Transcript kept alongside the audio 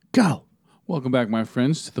Go. Welcome back, my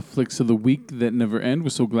friends, to the Flicks of the Week that never end. We're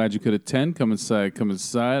so glad you could attend. Come inside, come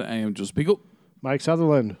inside. I am Joe Spiegel. Mike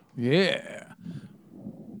Sutherland. Yeah.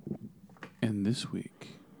 And this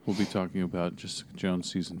week, we'll be talking about Jessica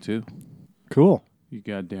Jones Season 2. Cool. You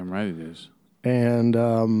goddamn right it is. And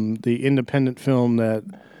the independent film that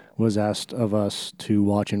was asked of us to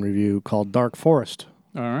watch and review called Dark Forest.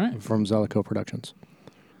 All right. From Zellico Productions.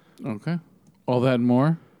 Okay. All that and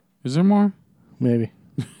more? Is there more? Maybe.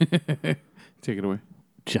 Take it away.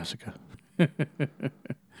 Jessica.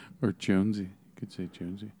 Or Jonesy. You could say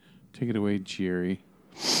Jonesy. Take it away, Jerry.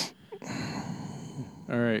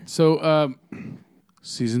 All right. So,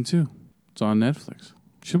 Season 2. It's on Netflix.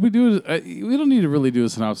 Should we do it? We don't need to really do a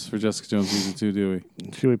synopsis for Jessica Jones Season 2, do we?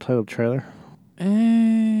 Should we play the trailer?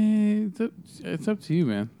 It's up to you,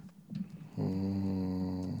 man.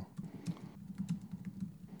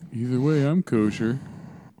 Either way, I'm kosher.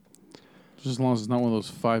 Just as long as it's not one of those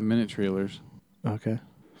 5-minute trailers. Okay.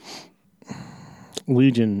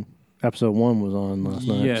 Legion episode 1 was on last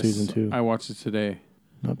night. Yes, Season 2. I watched it today.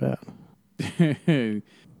 Not bad.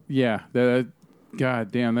 Yeah,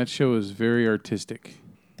 God damn, that show is very artistic.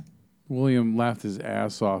 William laughed his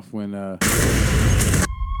ass off when...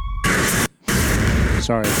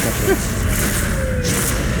 Sorry.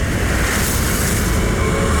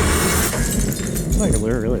 It's like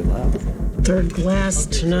really loud. Third glass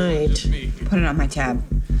tonight. Put it on my tab.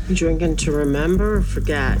 You drinking to remember or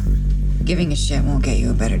forget? Giving a shit won't get you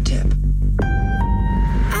a better tip.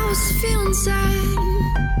 I was feeling sad.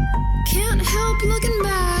 Can't help looking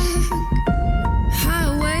back.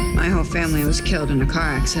 Highway. My whole family was killed in a car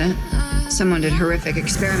accident. Someone did horrific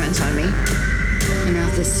experiments on me. And now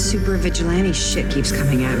this super vigilante shit keeps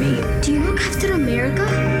coming at me. Do you look after America?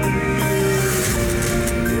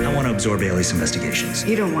 I want to absorb Ailey's investigations.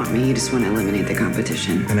 You don't want me, you just want to eliminate the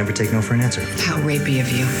competition. I never take no for an answer. How rapey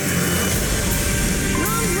of you.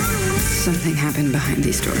 Something happened behind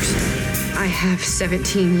these doors. I have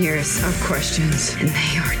 17 years of questions, and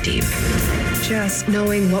they are deep. Just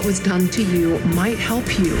knowing what was done to you might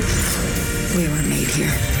help you. We were made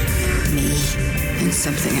here. Me and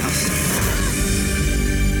something else.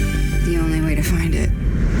 The only way to find it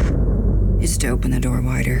is to open the door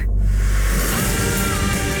wider.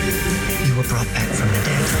 You were brought back from the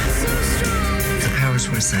dead. The powers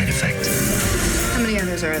were a side effect. How many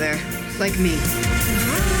others are there? Like me?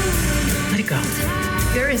 Let it go.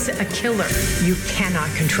 There is a killer you cannot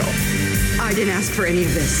control. I didn't ask for any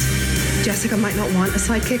of this. Jessica might not want a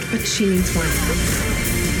sidekick, but she needs one.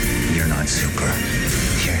 You're not super.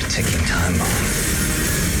 You're a ticking time bomb.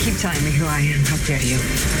 Keep telling me who I am. How dare you?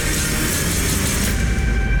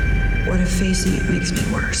 What if facing it makes me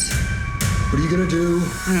worse? What are you gonna do?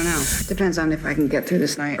 I don't know. Depends on if I can get through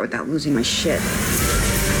this night without losing my shit.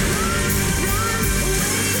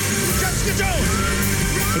 Jessica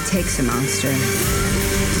Jones! It takes a monster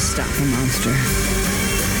to stop a monster.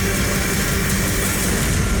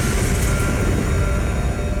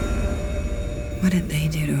 What did they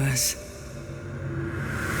do to us?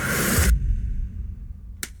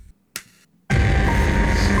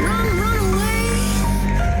 Run away.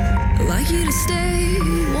 I'd like you to stay.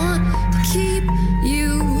 Want to keep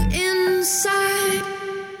you inside.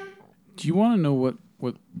 Do you want to know what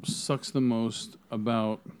sucks the most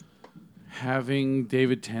about having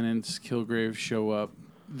David Tennant's Kilgrave show up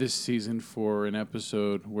this season for an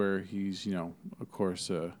episode where he's, of course,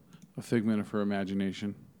 a figment of her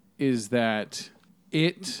imagination, is that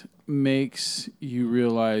it makes you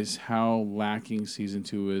realize how lacking season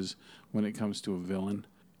 2 is when it comes to a villain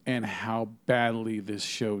and how badly this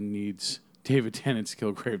show needs David Tennant's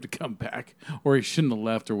Kilgrave to come back, or he shouldn't have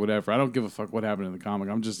left or whatever. I don't give a fuck what happened in the comic.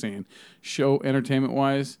 I'm just saying, show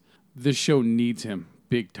entertainment-wise, this show needs him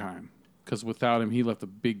big time. Because without him, he left a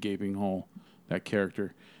big gaping hole, that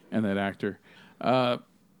character and that actor. I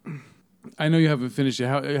know you haven't finished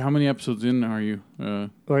it. How many episodes in are you?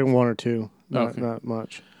 Like 1 or 2. Not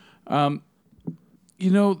much.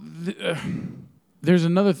 There's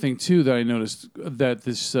another thing, too, that I noticed that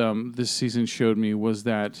this season showed me was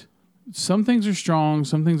that some things are strong,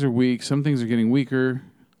 some things are weak, some things are getting weaker,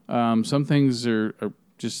 some things are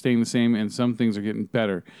just staying the same, and some things are getting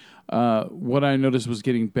better. What I noticed was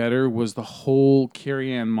getting better was the whole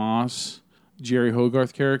Carrie-Anne Moss, Jerry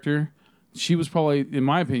Hogarth character. She was probably, in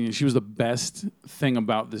my opinion, she was the best thing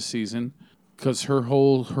about this season because her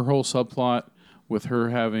whole subplot with her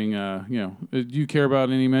having, do you care about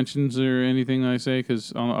any mentions or anything I say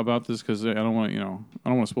about this? Because I don't want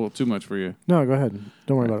to spoil it too much for you. No, go ahead.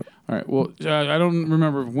 Don't worry about it. All right. Well, I don't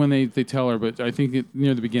remember when they tell her, but I think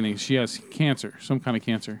near the beginning she has cancer, some kind of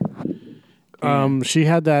cancer. She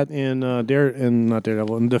had that in not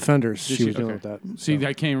Daredevil, in Defenders. Did She was she? dealing Okay. with that. See,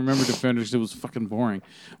 I can't remember Defenders. It was fucking boring.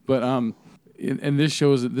 But and this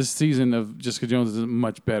shows that this season of Jessica Jones is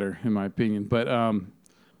much better, in my opinion. But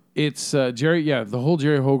it's Jerry. Yeah, the whole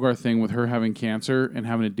Jerry Hogarth thing with her having cancer and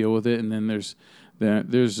having to deal with it, and then there's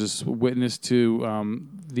this witness to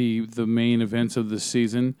the main events of the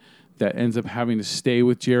season that ends up having to stay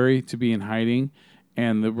with Jerry to be in hiding,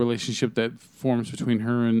 and the relationship that forms between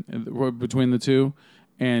her and between the two,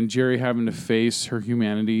 and Jerry having to face her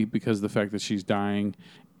humanity because of the fact that she's dying,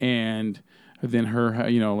 and then her,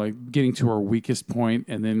 like getting to her weakest point,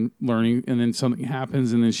 and then learning, and then something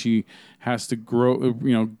happens, and then she has to grow,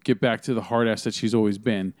 get back to the hard ass that she's always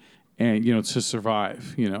been, and to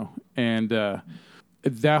survive, and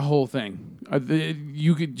that whole thing.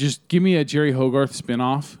 You could just give me a Jerry Hogarth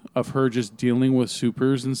spinoff of her just dealing with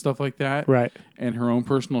supers and stuff like that, Right. and her own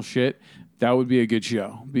personal shit. That would be a good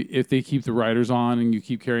show if they keep the writers on and you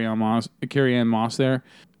keep Carrie Ann Moss there.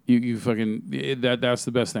 You fucking that's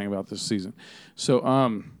the best thing about this season. So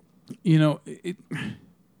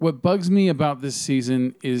what bugs me about this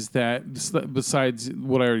season is that besides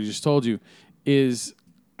what I already just told you is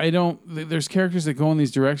there's characters that go in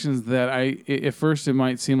these directions that at first it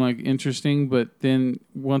might seem like interesting, but then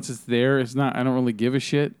once it's there, it's not. I don't really give a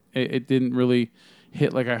shit. It didn't really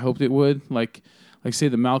hit like I hoped it would. Like say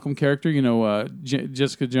the Malcolm character,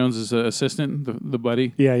 Jessica Jones' assistant, the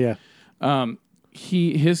buddy. Yeah.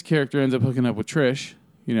 His character ends up hooking up with Trish,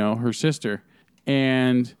 her sister,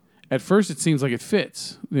 and at first it seems like it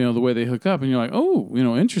fits, the way they hook up, and you're like, oh,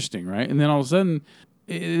 interesting, right? And then all of a sudden,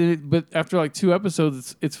 but after like 2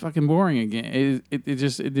 episodes, it's fucking boring again. It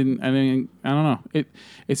didn't. I don't know.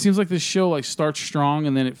 It seems like this show like starts strong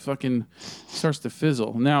and then it fucking starts to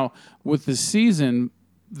fizzle. Now with the season,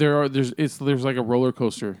 there's like a roller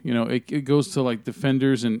coaster. It goes to like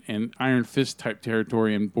Defenders and Iron Fist type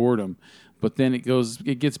territory and boredom. But then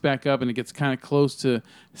it gets back up and it gets kind of close to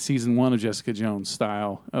season 1 of Jessica Jones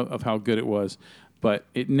style of how good it was. But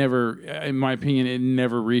it never, in my opinion, it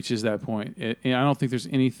never reaches that point. I don't think there's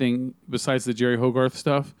anything besides the Jerry Hogarth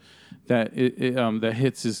stuff that that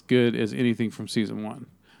hits as good as anything from season 1,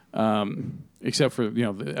 except for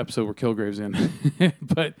the episode where Kilgrave's in.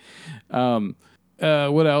 But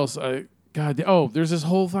what else? There's this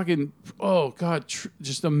whole fucking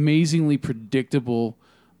just amazingly predictable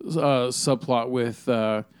subplot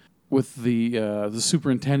with the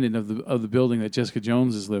superintendent of the building that Jessica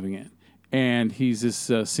Jones is living in, and he's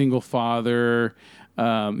this single father.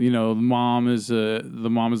 The mom is this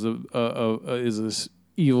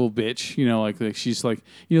evil bitch. Like she's like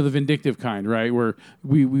the vindictive kind, right? Where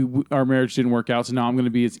we our marriage didn't work out, so now I'm going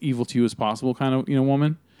to be as evil to you as possible, kind of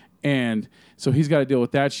woman. And so he's got to deal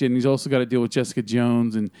with that shit, and he's also got to deal with Jessica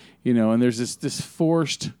Jones, and and there's this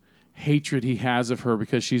forced hatred he has of her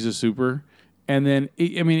because she's a super. And then,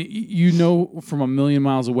 from a million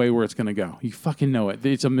miles away where it's going to go. You fucking know it.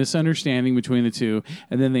 It's a misunderstanding between the two,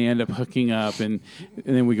 and then they end up hooking up, and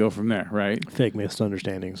then we go from there, right? Fake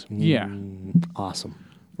misunderstandings. Yeah. Awesome.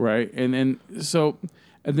 Right, and then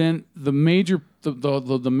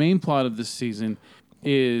the main plot of this season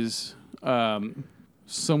is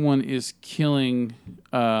someone is killing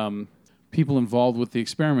people involved with the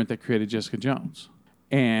experiment that created Jessica Jones.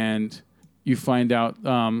 And you find out,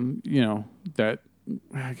 that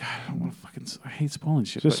God, I don't want to I hate spoiling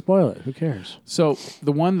shit. Just spoil it. Who cares? So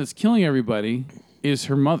the one that's killing everybody is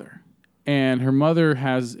her mother, and her mother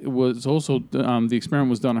was also the experiment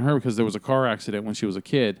was done on her because there was a car accident when she was a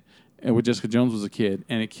kid, and when Jessica Jones was a kid,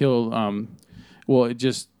 and it killed.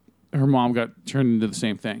 Her mom got turned into the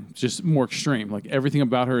same thing, just more extreme. Like everything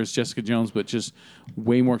about her is Jessica Jones, but just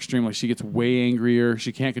way more extreme. Like she gets way angrier.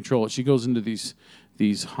 She can't control it. She goes into these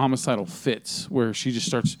homicidal fits where she just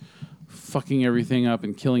starts fucking everything up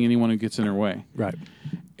and killing anyone who gets in her way. Right.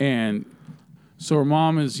 And so her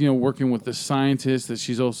mom is, working with this scientist that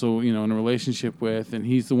she's also, in a relationship with, and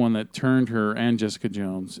he's the one that turned her and Jessica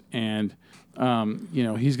Jones. And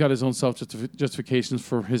he's got his own self-justifications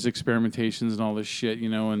for his experimentations and all this shit,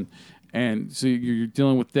 and so you're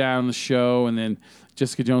dealing with that on the show, and then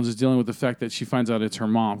Jessica Jones is dealing with the fact that she finds out it's her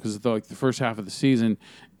mom, because the first half of the season,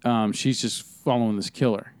 she's just following this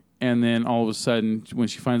killer. And then all of a sudden, when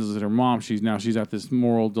she finds out it's her mom, she's at this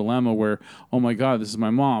moral dilemma where, oh my God, this is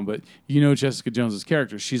my mom. But Jessica Jones's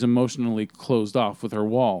character, she's emotionally closed off with her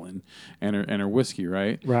wall and her whiskey,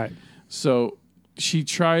 right? Right. So she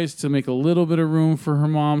tries to make a little bit of room for her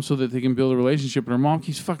mom so that they can build a relationship, but her mom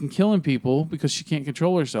keeps fucking killing people because she can't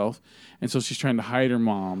control herself, and so she's trying to hide her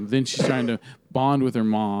mom. Then she's trying to bond with her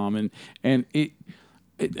mom, and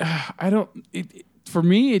for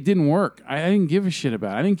me, it didn't work. I didn't give a shit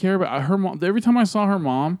about it. I didn't care about her mom. Every time I saw her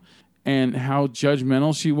mom and how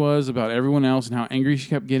judgmental she was about everyone else and how angry she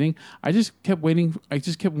kept getting, I just kept waiting. I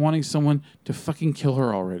just kept wanting someone to fucking kill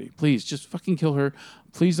her already. Please, just fucking kill her.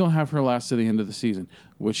 Please don't have her last to the end of the season,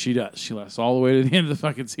 which she does. She lasts all the way to the end of the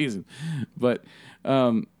fucking season. But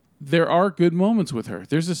there are good moments with her.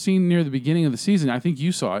 There's a scene near the beginning of the season. I think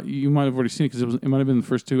you saw it. You might have already seen it because it might have been the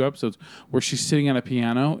first 2 episodes where she's sitting at a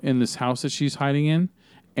piano in this house that she's hiding in,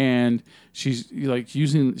 and she's like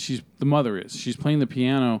the mother is. She's playing the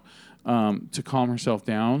piano to calm herself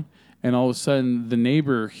down, and all of a sudden the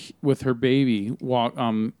neighbor with her baby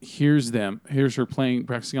hears her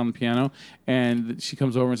practicing on the piano, and she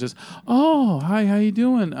comes over and says, "Oh, hi, how you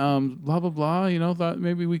doing? Blah blah blah. Thought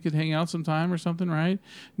maybe we could hang out sometime or something, right?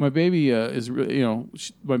 My baby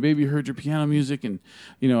my baby heard your piano music and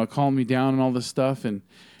it calmed me down and all this stuff." And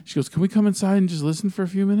she goes, "Can we come inside and just listen for a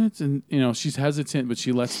few minutes?" And she's hesitant, but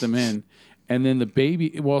she lets them in. And then the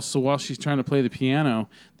baby, while she's trying to play the piano,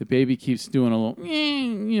 the baby keeps doing a little,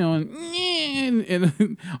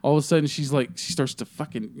 and all of a sudden she starts to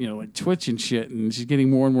fucking, twitch and shit, and she's getting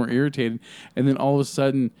more and more irritated. And then all of a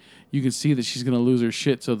sudden you can see that she's going to lose her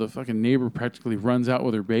shit. So the fucking neighbor practically runs out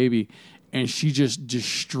with her baby, and she just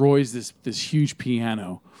destroys this huge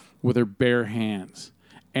piano with her bare hands.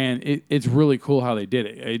 And it's really cool how they did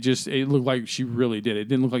it. It looked like she really did it. It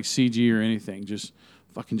didn't look like CG or anything. Just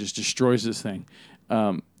destroys this thing.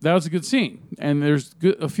 That was a good scene, and there's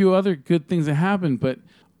a few other good things that happened. But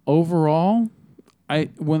overall,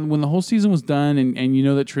 when the whole season was done, and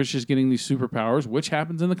that Trish is getting these superpowers, which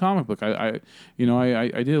happens in the comic book. I did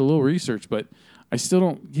a little research, but I still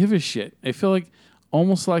don't give a shit. I feel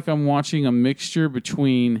almost like I'm watching a mixture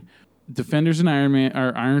between Defenders and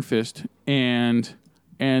Iron Fist and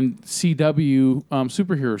CW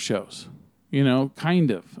superhero shows.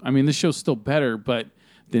 Kind of. I mean, this show's still better, but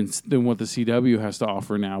than what the CW has to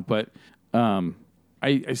offer now. But I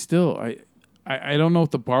don't know if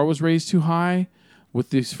the bar was raised too high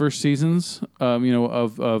with these first seasons,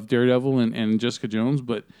 of Daredevil and Jessica Jones.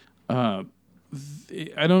 But I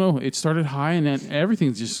don't know. It started high, and then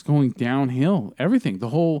everything's just going downhill. Everything, the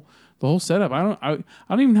whole setup. I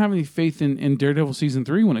don't even have any faith in Daredevil season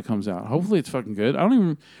 3 when it comes out. Hopefully, it's fucking good. I don't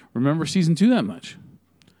even remember season 2 that much.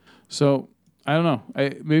 So. I don't know.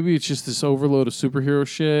 Maybe it's just this overload of superhero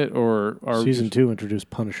shit, or season 2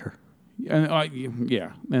 introduced Punisher. And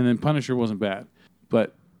and then Punisher wasn't bad,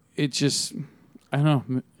 but it just I don't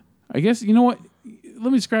know. I guess you know what?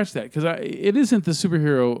 Let me scratch that because it isn't the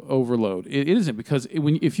superhero overload. It isn't because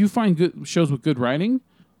if you find good shows with good writing,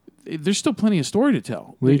 there's still plenty of story to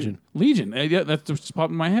tell. Legion. Yeah, that's what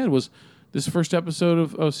popped in my head was this first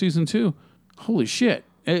episode of season 2. Holy shit.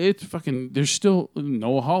 It's fucking. There's still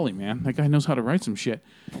Noah Hawley, man. That guy knows how to write some shit,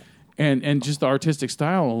 and just the artistic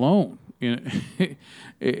style alone,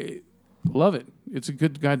 love it. It's a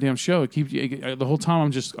good goddamn show. It keeps you the whole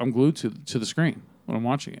time. I'm glued to the screen when I'm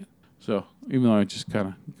watching it. So even though I just kind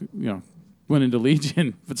of went into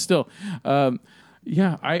Legion, but still, I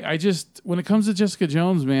just when it comes to Jessica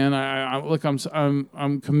Jones, man,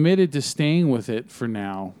 I'm committed to staying with it for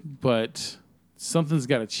now, but. Something's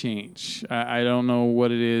got to change. I don't know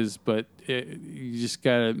what it is, but you just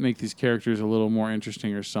got to make these characters a little more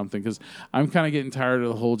interesting or something. Because I'm kind of getting tired of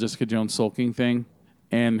the whole Jessica Jones sulking thing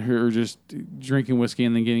and her just drinking whiskey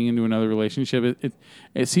and then getting into another relationship.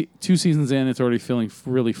 It's 2 seasons in, it's already feeling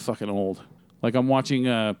really fucking old. Like I'm watching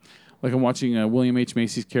William H.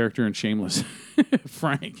 Macy's character in Shameless,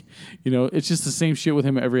 Frank. It's just the same shit with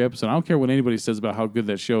him every episode. I don't care what anybody says about how good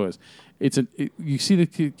that show is. You see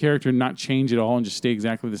the character not change at all and just stay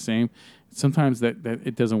exactly the same. Sometimes that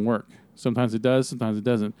it doesn't work. Sometimes it does, sometimes it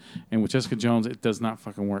doesn't. And with Jessica Jones, it does not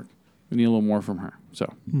fucking work. We need a little more from her.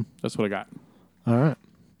 So that's what I got. All right.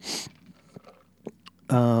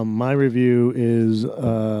 My review is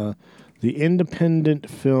the independent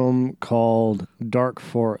film called Dark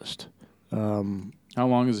Forest. How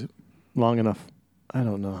long is it? Long enough. I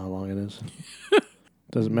don't know how long it is.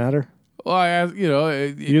 Does it matter? Well, I asked,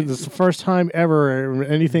 this is the first time ever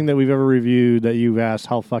anything that we've ever reviewed that you've asked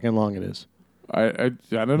how fucking long it is. I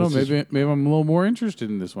don't know. Maybe I'm a little more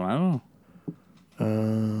interested in this one. I don't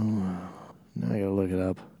know. Now I gotta look it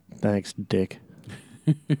up. Thanks, Dick.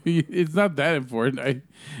 It's not that important.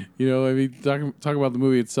 Talk about the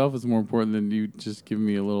movie itself is more important than you just giving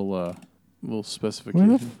me a little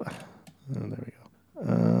specification. There we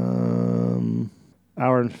go.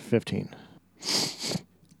 Hour and 15.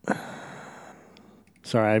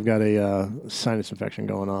 Sorry, I've got a sinus infection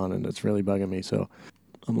going on, and it's really bugging me, so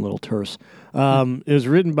I'm a little terse. It was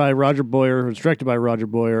written by Roger Boyer. It was directed by Roger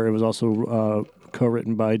Boyer. It was also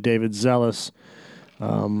co-written by David Zellis.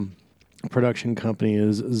 Production company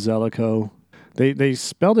is Zellico. They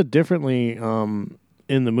spelled it differently in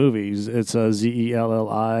the movies. It's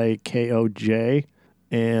Zellikoj.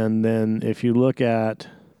 And then if you look at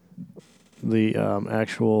the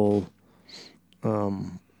actual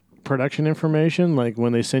production information, like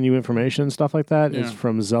when they send you information and stuff like that, it's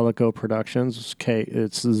from Zellico Productions.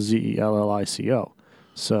 It's Zellico.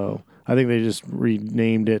 So I think they just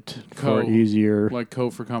renamed it for easier. Like Co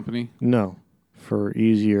for company? No, for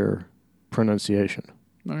easier pronunciation.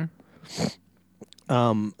 Okay.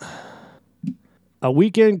 A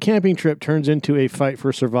weekend camping trip turns into a fight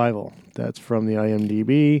for survival. That's from the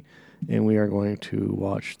IMDb, and we are going to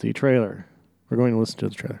watch the trailer. We're going to listen to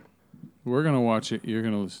the trailer. We're going to watch it. You're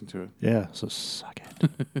going to listen to it. Yeah, so suck it.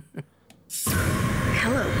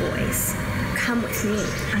 Hello, boys. Come with me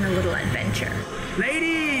on a little adventure.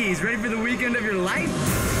 Ladies, ready for the weekend of your life?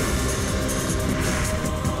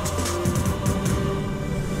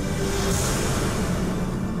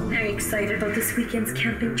 Are you excited about this weekend's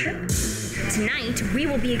camping trip? Tonight, we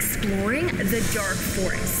will be exploring the Dark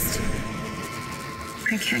Forest.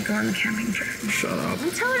 I can't go on the camping trip. Shut up.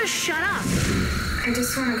 Don't tell her to shut up. I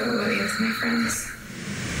just want to go away with my friends.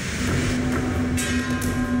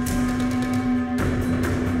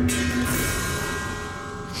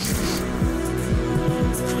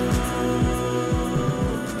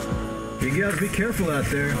 You gotta be careful out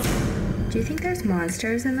there. Do you think there's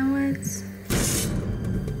monsters in the woods?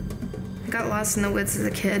 I got lost in the woods as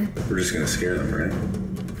a kid. We're just gonna scare them, right?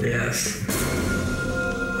 Yes.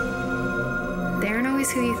 They aren't always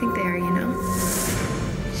who you think they are, you know?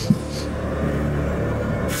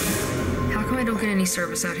 How come I don't get any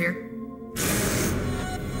service out here?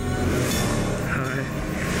 Hi.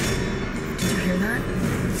 Did you hear that?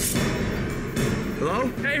 Hello?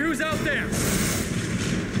 Hey, who's out there?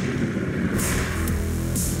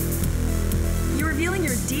 You revealing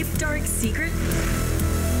your deep, dark secret?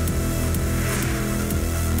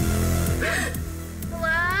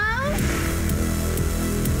 Hello?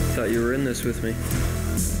 Thought you were in this with me.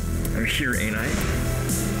 I'm here, ain't I?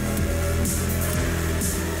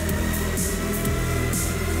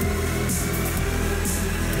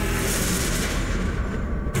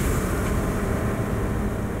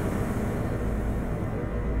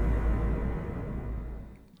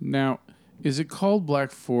 Now, is it called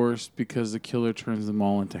Black Forest because the killer turns them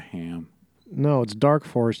all into ham? No, it's Dark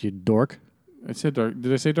Forest, you dork. I said dark.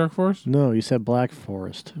 Did I say Dark Forest? No, you said Black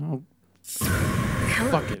Forest. Oh,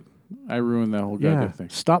 fuck it. I ruined that whole goddamn thing.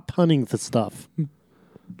 Stop punning the stuff.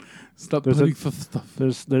 Stop punning the stuff.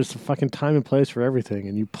 There's a fucking time and place for everything,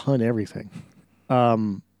 and you pun everything.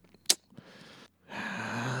 The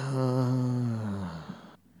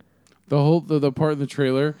whole the part in the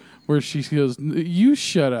trailer where she goes, "You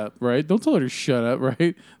shut up," right? Don't tell her to shut up,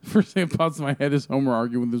 right? The first thing that pops in my head is Homer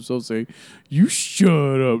arguing with himself, saying, "You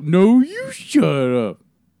shut up." No, you shut up.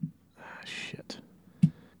 Shit.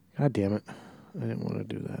 God damn it. I didn't want to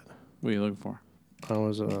do that. What are you looking for? I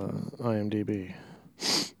was IMDb.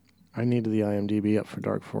 I needed the IMDb up for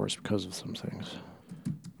Dark Forest because of some things.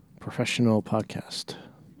 Professional podcast.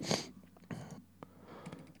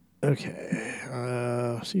 Okay.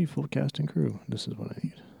 See, full cast and crew. This is what I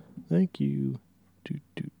need. Thank you.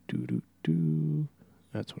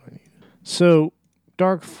 That's what I need. So,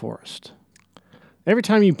 Dark Forest. Every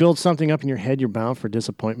time you build something up in your head, you're bound for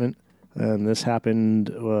disappointment. And this happened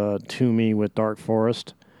to me with Dark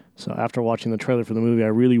Forest. So after watching the trailer for the movie, I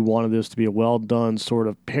really wanted this to be a well-done sort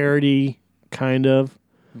of parody, kind of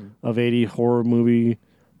 80s horror movie,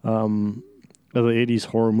 of the 80s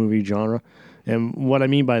horror movie genre. And what I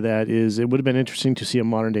mean by that is it would have been interesting to see a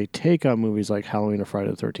modern-day take on movies like Halloween or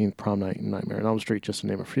Friday the 13th, Prom Night, and Nightmare on Elm Street, just to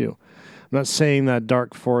name a few. I'm not saying that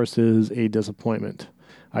Dark Forest is a disappointment.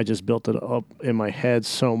 I just built it up in my head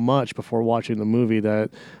so much before watching the movie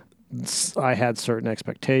that I had certain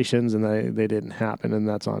expectations and they didn't happen, and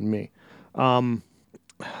that's on me. The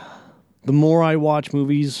more I watch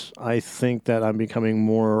movies, I think that I'm becoming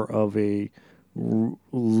more of a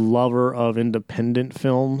lover of independent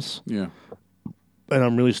films. Yeah. And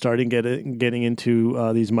I'm really starting getting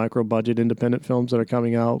into these micro-budget independent films that are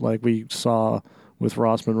coming out, like we saw with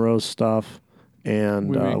Ross Monroe's stuff,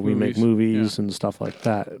 and we make movies and stuff like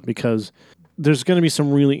that, because there's going to be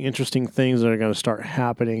some really interesting things that are going to start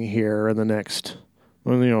happening here in the next,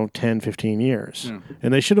 10, 15 years. Yeah.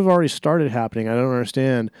 And they should have already started happening. I don't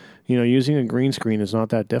understand. Using a green screen is not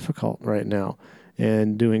that difficult right now.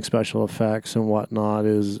 And doing special effects and whatnot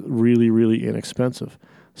is really, really inexpensive.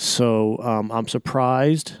 So I'm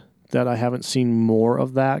surprised that I haven't seen more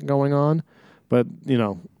of that going on. But,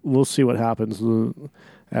 we'll see what happens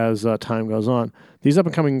as time goes on. These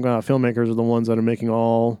up-and-coming filmmakers are the ones that are making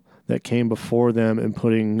all that came before them and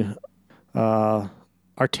putting...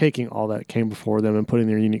 are taking all that came before them and putting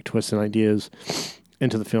their unique twists and ideas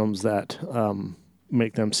into the films that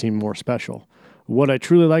make them seem more special. What I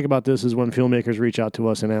truly like about this is when filmmakers reach out to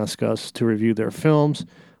us and ask us to review their films,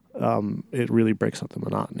 it really breaks up the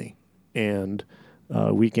monotony. And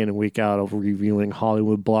week in and week out of reviewing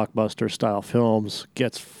Hollywood blockbuster-style films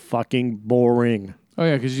gets fucking boring. Oh,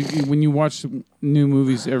 yeah, because when you watch new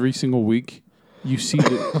movies every single week, you see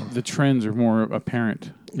that the trends are more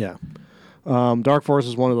apparent. Yeah. Dark Forest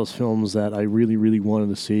is one of those films that I really, really wanted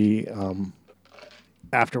to see.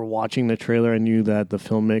 After watching the trailer, I knew that the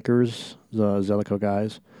filmmakers, the Zellico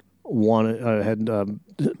guys, had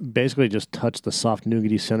basically just touched the soft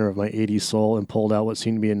nougaty center of my 80s soul and pulled out what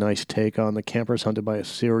seemed to be a nice take on the campers hunted by a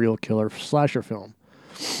serial killer slasher film.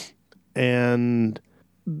 And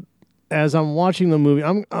as I'm watching the movie,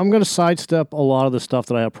 I'm going to sidestep a lot of the stuff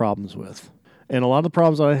that I have problems with. And a lot of the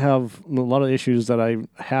problems that I have, a lot of issues that I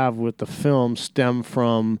have with the film stem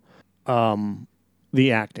from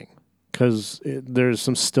the acting, because there's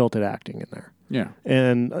some stilted acting in there. Yeah.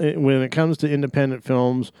 And when it comes to independent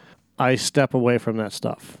films, I step away from that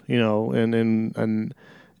stuff, and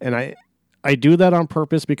I do that on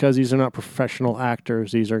purpose because these are not professional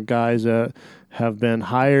actors. These are guys that have been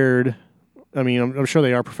hired. I mean, I'm sure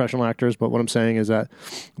they are professional actors, but what I'm saying is that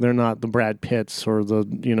they're not the Brad Pitts or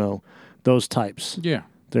the, those types. Yeah.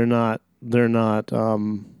 They're not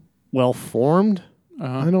well formed.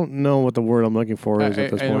 Uh-huh. I don't know what the word I'm looking for is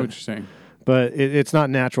at this point. I know what you're saying. But it's not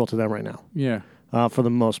natural to them right now. Yeah. For the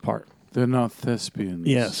most part. They're not thespians.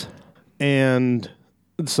 Yes. And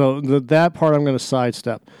so that part I'm going to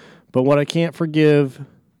sidestep. But what I can't forgive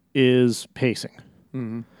is pacing.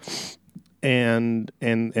 Mm-hmm. And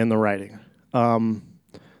the writing. The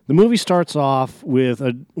movie starts off with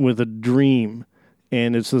a dream.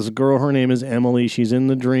 And it's this girl, her name is Emily. She's in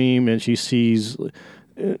the dream, and she sees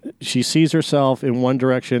herself in one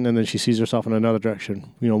direction, and then she sees herself in another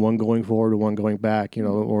direction. One going forward, one going back,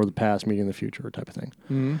 or the past meeting the future type of thing.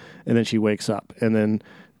 Mm-hmm. And then she wakes up, and then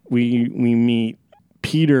we meet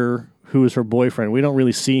Peter, who is her boyfriend. We don't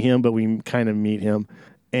really see him, but we kind of meet him,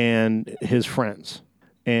 and his friends.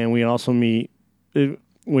 And we also meet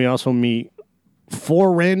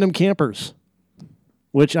 4 random campers.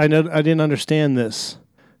 Which I didn't understand this.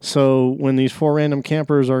 So when these 4 random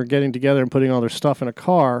campers are getting together and putting all their stuff in a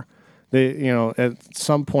car, they, at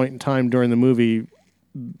some point in time during the movie,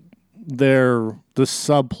 the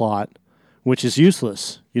subplot, which is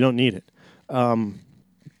useless, you don't need it,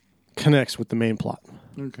 connects with the main plot.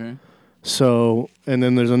 Okay. So, and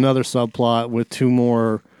then there's another subplot with 2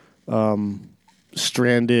 more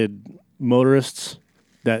stranded motorists.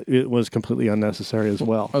 That it was completely unnecessary as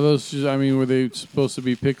well. Are those just, were they supposed to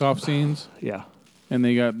be pick-off scenes? Yeah. And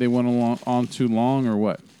they went on too long, or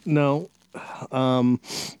what? No. The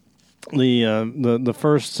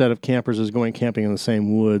first set of campers is going camping in the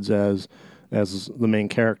same woods as the main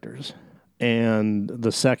characters. And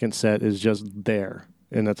the second set is just there,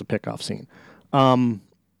 and that's a pick-off scene.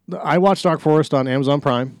 I watched Dark Forest on Amazon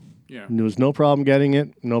Prime. Yeah. There was no problem getting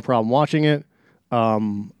it, no problem watching it.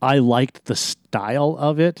 I liked the style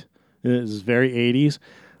of it. It was very 80s.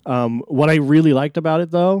 What I really liked about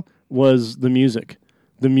it, though, was the music.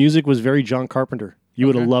 The music was very John Carpenter. You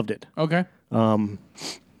would have loved it. Okay.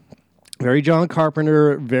 Very John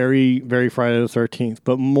Carpenter, very, very Friday the 13th,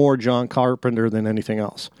 but more John Carpenter than anything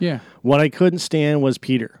else. Yeah. What I couldn't stand was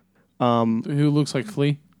Peter. Who looks like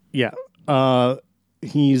Flea? Yeah.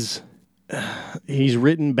 He's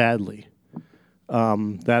written badly.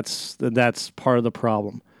 That's part of the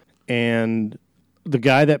problem. And the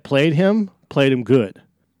guy that played him good.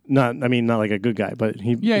 Not like a good guy, but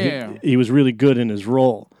he was really good in his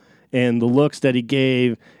role. And the looks that he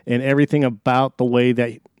gave and everything about the way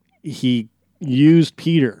that he used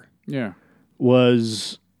Peter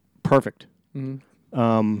was perfect.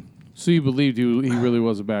 Mm-hmm. So you believed he really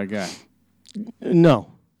was a bad guy?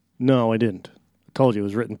 No, I didn't. I told you it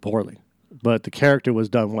was written poorly. But the character was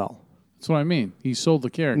done well. That's what I mean. He sold the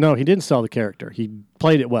character. No, he didn't sell the character. He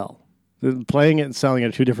played it well. Playing it and selling it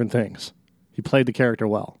are 2 different things. He played the character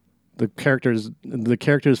well. The character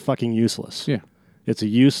is fucking useless. Yeah. It's a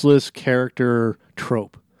useless character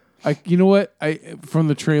trope. You know what? From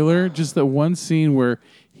the trailer, just that one scene where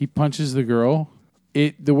he punches the girl,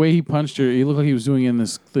 the way he punched her, he looked like he was doing it in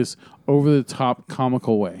this over the top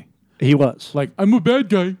comical way. He was. Like, I'm a bad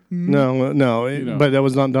guy. No, but that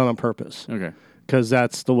was not done on purpose. Okay. Because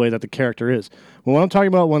that's the way that the character is. Well, what I'm talking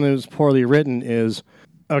about when it was poorly written is,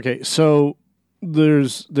 okay, so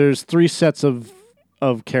there's 3 sets of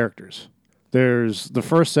characters. There's the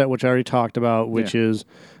first set, which I already talked about, which is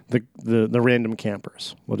the random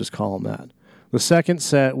campers. We'll just call them that. The second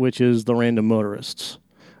set, which is the random motorists.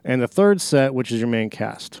 And the third set, which is your main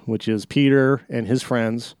cast, which is Peter and his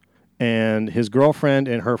friends and his girlfriend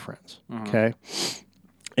and her friends. Okay?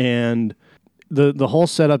 And the whole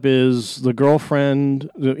setup is the girlfriend,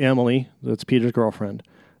 Emily, that's Peter's girlfriend,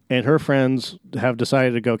 and her friends have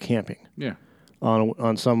decided to go camping. Yeah.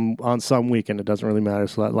 On some weekend. It doesn't really matter.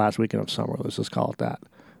 So that last weekend of summer, let's just call it that.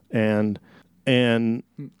 And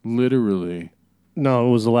literally. No,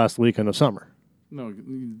 it was the last weekend of summer. No,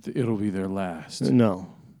 it'll be their last.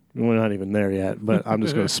 No, we're not even there yet. But I'm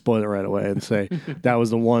just going to spoil it right away and say that was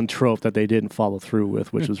the one trope that they didn't follow through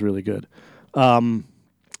with, which was really good.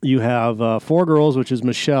 You have 4 girls, which is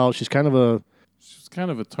Michelle. She's kind of a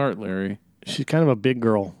tart, Larry. She's kind of a big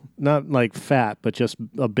girl. Not like fat, but just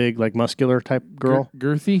a big, like muscular type girl.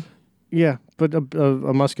 Girthy? Yeah, but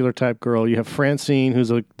a muscular type girl. You have Francine, who's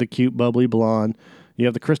the cute, bubbly blonde. You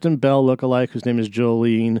have the Kristen Bell lookalike, whose name is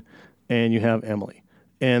Jolene. And you have Emily.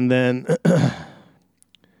 And then,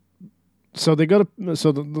 so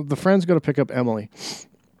the friends go to pick up Emily.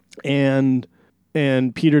 And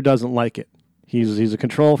Peter doesn't like it. He's a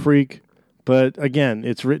control freak. But again,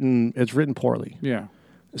 it's written poorly. Yeah.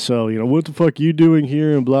 So, what the fuck you doing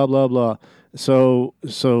here and blah, blah, blah. So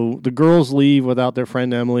the girls leave without their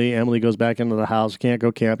friend Emily. Emily goes back into the house, can't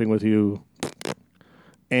go camping with you.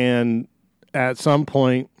 And at some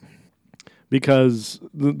point, because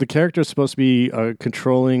the character is supposed to be a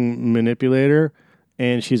controlling manipulator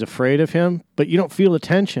and she's afraid of him, but you don't feel the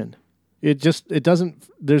tension. It doesn't,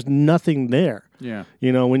 there's nothing there. Yeah.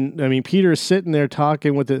 Peter is sitting there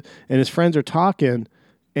talking with it and his friends are talking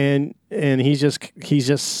and he's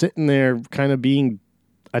just sitting there kind of being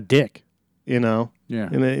a dick, Yeah.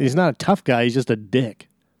 And he's not a tough guy, he's just a dick,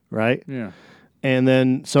 right? Yeah. And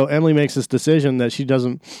then so Emily makes this decision that she's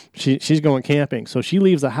going camping. So she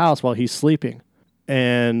leaves the house while he's sleeping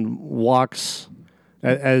and walks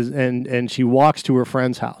and she walks to her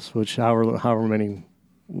friend's house, which however many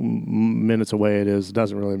minutes away it is,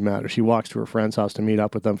 doesn't really matter. She walks to her friend's house to meet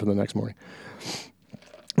up with them for the next morning.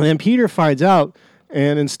 And then Peter finds out,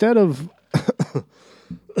 and instead of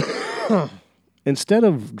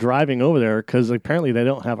driving over there, because apparently they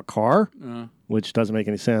don't have a car, which doesn't make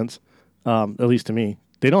any sense, at least to me.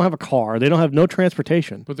 They don't have a car. They don't have no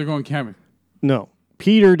transportation. But they're going camping. No.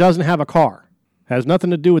 Peter doesn't have a car. Has nothing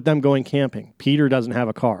to do with them going camping. Peter doesn't have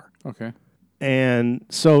a car. Okay. And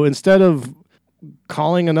so instead of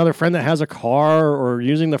calling another friend that has a car or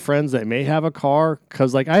using the friends that may have a car,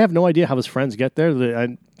 because I have no idea how his friends get there.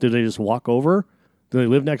 Do they just walk over? Do they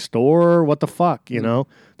live next door? What the fuck,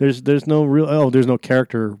 There's no real there's no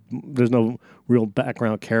character, there's no real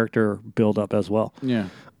background character build up as well. Yeah.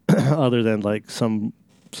 Other than some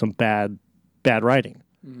bad writing.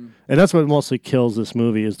 Mm-hmm. And that's what mostly kills this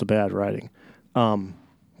movie is the bad writing. Would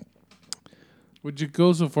you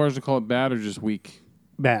go so far as to call it bad or just weak?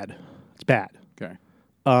 Bad. It's bad. Okay.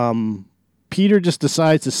 Peter just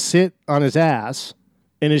decides to sit on his ass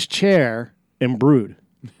in his chair and brood.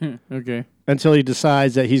 Okay. Until he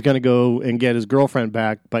decides that he's going to go and get his girlfriend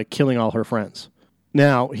back by killing all her friends.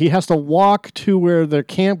 Now, he has to walk to where their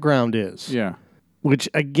campground is. Yeah. Which,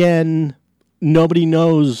 again, nobody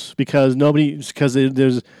knows because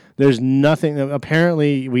there's nothing.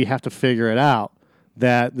 Apparently, we have to figure it out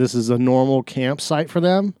that this is a normal campsite for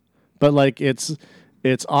them. But,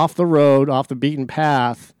 it's off the road, off the beaten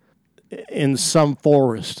path in some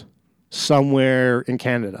forest somewhere in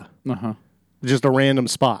Canada. Uh-huh. Just a random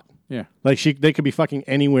spot. Yeah. They could be fucking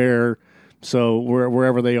anywhere. So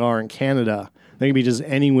wherever they are in Canada, they could be just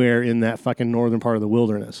anywhere in that fucking northern part of the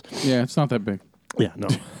wilderness. Yeah, it's not that big. Yeah, no.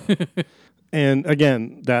 And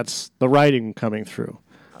again, that's the writing coming through.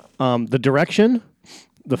 The direction,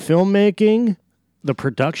 the filmmaking, the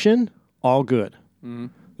production, all good. Mm-hmm.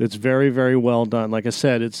 It's very, very well done. Like I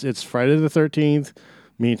said, it's Friday the 13th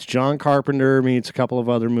meets John Carpenter meets a couple of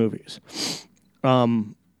other movies.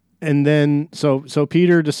 And then, so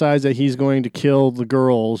Peter decides that he's going to kill the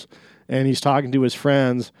girls, and he's talking to his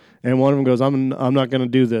friends, and one of them goes, I'm not going to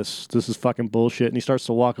do this. This is fucking bullshit. And he starts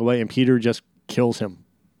to walk away, and Peter just kills him.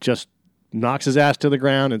 Just knocks his ass to the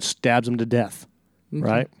ground and stabs him to death. Mm-hmm.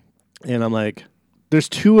 Right? And I'm like, there's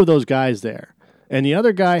 2 of those guys there. And the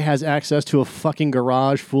other guy has access to a fucking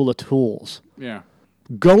garage full of tools. Yeah.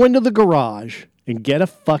 Go into the garage and get a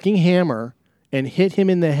fucking hammer and hit him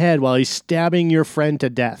in the head while he's stabbing your friend to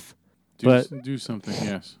death. Do something,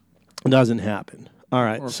 yes. It doesn't happen. All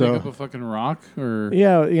right, or so pick up a fucking rock, or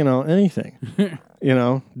yeah, anything.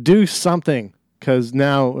 Do something because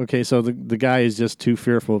now, okay, so the guy is just too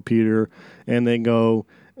fearful of Peter, and they go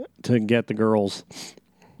to get the girls.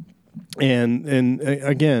 And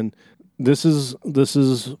again, this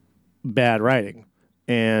is bad writing,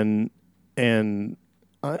 and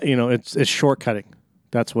it's shortcutting.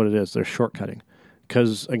 That's what it is. They're shortcutting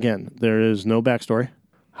because again, there is no backstory.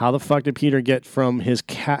 How the fuck did Peter get from his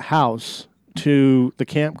house to the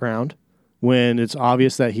campground when it's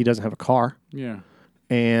obvious that he doesn't have a car? Yeah.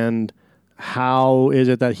 And how is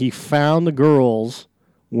it that he found the girls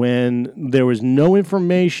when there was no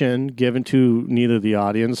information given to neither the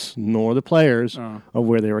audience nor the players of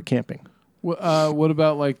where they were camping? What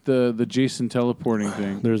about like the Jason teleporting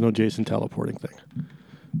thing? There's no Jason teleporting thing.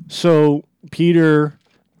 So Peter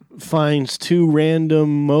finds two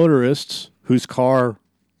random motorists whose car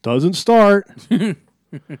doesn't start.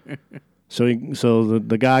 So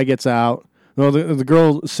the guy gets out. No, the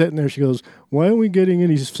girl sitting there, she goes, "Why aren't we getting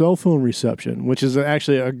any cell phone reception?" Which is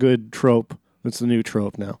actually a good trope. It's the new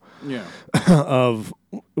trope now. Yeah. Of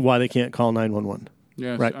why they can't call 911.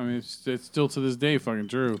 Yeah, right. I mean, it's still to this day fucking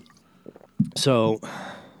true. So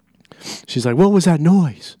she's like, "What was that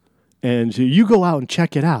noise?" And you go out and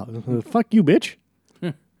check it out. Fuck you, bitch.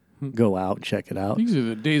 Go out and check it out. These are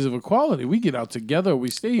the days of equality. We get out together.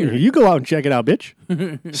 We stay here. You go out and check it out, bitch.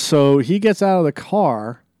 So he gets out of the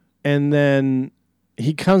car, and then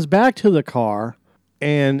he comes back to the car,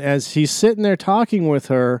 and as he's sitting there talking with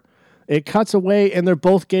her, it cuts away, and they're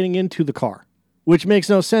both getting into the car, which makes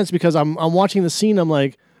no sense because I'm watching the scene. I'm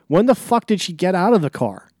like, when the fuck did she get out of the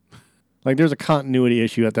car? Like, there's a continuity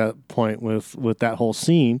issue at that point with that whole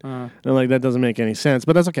scene, and like that doesn't make any sense.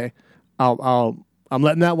 But that's okay. I'm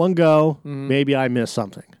letting that one go. Mm-hmm. Maybe I missed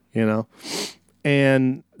something, you know.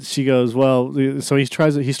 And she goes, well, so he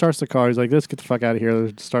starts the car. He's like, let's get the fuck out of here.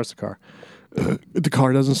 Starts the car. The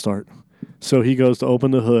car doesn't start. So he goes to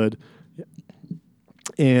open the hood,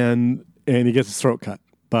 and he gets his throat cut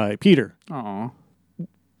by Peter. Aw.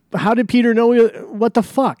 How did Peter know? What the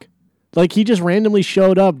fuck? Like, he just randomly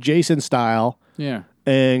showed up Jason style. Yeah.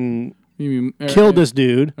 And killed this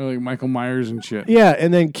dude. Like Michael Myers and shit. Yeah,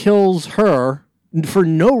 and then kills her for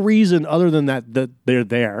no reason other than that they're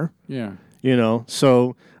there. Yeah. You know,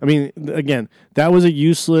 so I mean, again, that was a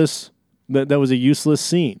useless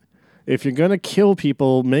scene. If you're gonna kill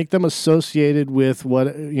people, make them associated with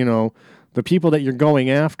the people that you're going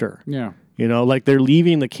after. Yeah. You know, like they're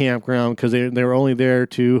leaving the campground because they're only there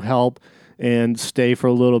to help and stay for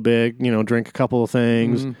a little bit. You know, drink a couple of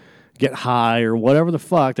things, get high or whatever the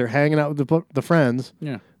fuck. They're hanging out with the friends,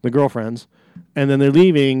 the girlfriends, and then they're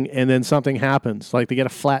leaving, and then something happens, like they get a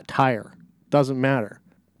flat tire. Doesn't matter.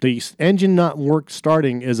 The engine not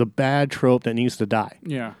starting is a bad trope that needs to die.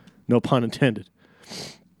 Yeah. No pun intended.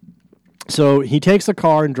 So he takes the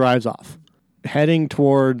car and drives off, heading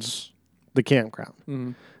towards the campground.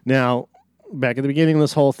 Mm-hmm. Now, back at the beginning of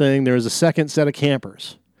this whole thing, there's a second set of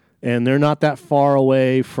campers, and they're not that far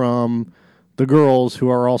away from the girls who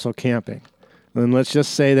are also camping. And let's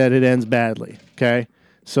just say that it ends badly, okay?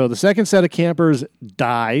 So the second set of campers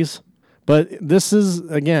dies, but this is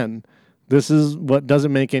what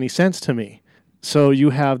doesn't make any sense to me. So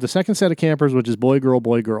you have the second set of campers, which is boy,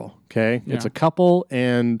 girl, okay? Yeah. It's a couple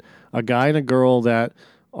and a guy and a girl that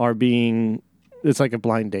are it's like a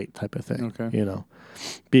blind date type of thing, you know,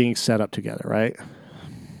 being set up together, right?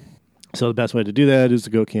 So the best way to do that is to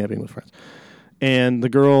go camping with friends. And the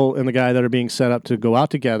girl and the guy that are being set up to go out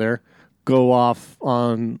together go off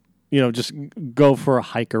on, just go for a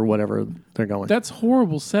hike or whatever they're going. That's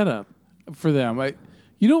horrible setup for them.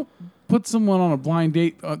 You don't put someone on a blind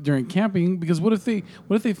date during camping because what if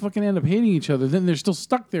they fucking end up hating each other? Then they're still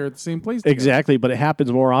stuck there at the same place together. Exactly, but it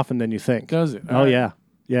happens more often than you think. Does it? Oh, yeah.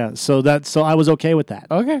 Yeah, so I was okay with that.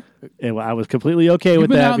 Okay. I was completely okay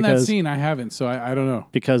with that. You've been out in that scene. I haven't, so I don't know.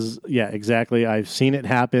 Because, yeah, exactly. I've seen it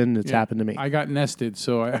happen. It's happened to me. I got nested,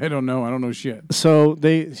 so I don't know. I don't know shit. So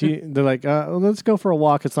they're like, let's go for a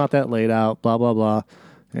walk. It's not that late out, blah, blah, blah.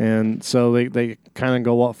 And so they kind of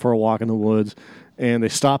go up for a walk in the woods, and they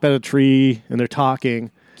stop at a tree, and they're talking,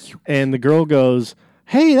 and the girl goes,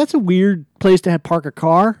 hey, that's a weird place to park a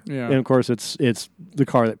car. Yeah. And, of course, it's the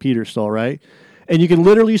car that Peter stole, right? And you can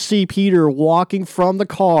literally see Peter walking from the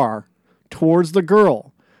car towards the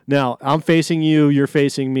girl. Now, I'm facing you, you're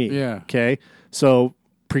facing me. Yeah. Okay? So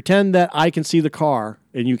pretend that I can see the car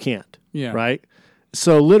and you can't. Yeah. Right?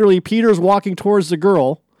 So literally, Peter's walking towards the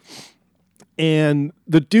girl, and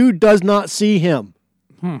the dude does not see him.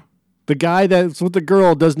 The guy that's with the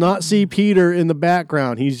girl does not see Peter in the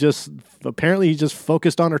background. He's just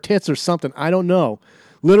focused on her tits or something. I don't know.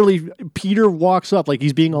 Literally, Peter walks up like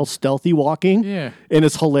he's being all stealthy walking. Yeah. And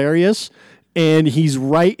it's hilarious. And he's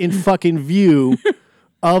right in fucking view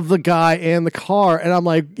of the guy and the car. And I'm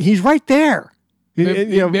like, he's right there.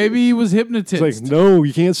 Maybe he was hypnotized. It's like, no,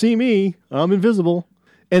 you can't see me. I'm invisible.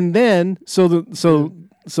 And then, so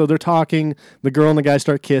they're talking. The girl and the guy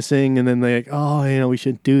start kissing, and then they're like, oh, we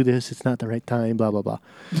shouldn't do this. It's not the right time. Blah blah blah.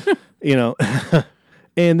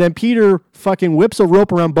 And then Peter fucking whips a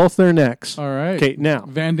rope around both their necks. All right. Okay, now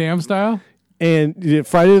Van Damme style. And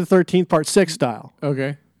Friday the 13th, Part 6 style.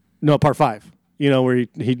 Okay. No, Part 5. Where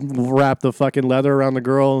he wrapped the fucking leather around the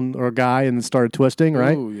girl or guy and started twisting,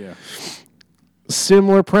 right? Oh, yeah.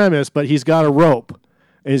 Similar premise, but he's got a rope.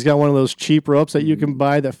 And he's got one of those cheap ropes that you can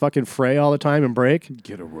buy that fucking fray all the time and break.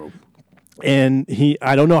 Get a rope. And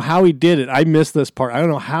I don't know how he did it. I missed this part. I don't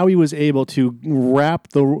know how he was able to whip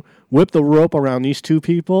the rope around these two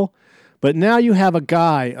people. But now you have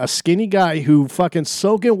a skinny guy who fucking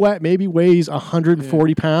soaking wet, maybe weighs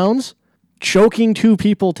 140 pounds, choking two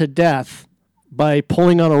people to death by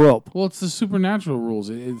pulling on a rope. Well, it's the supernatural rules.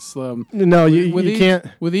 It's no, you can't.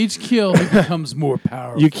 With each kill, he becomes more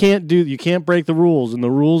powerful. You can't break the rules, and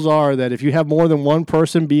the rules are that if you have more than one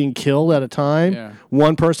person being killed at a time,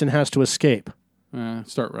 one person has to escape.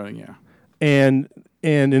 Start running, yeah. And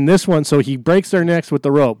in this one, so he breaks their necks with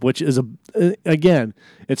the rope, which is again,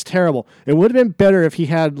 it's terrible. It would have been better if he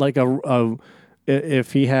had like a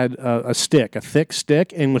stick, a thick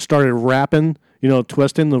stick, and started wrapping,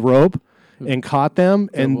 twisting the rope. And caught them,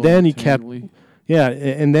 and then he kept, and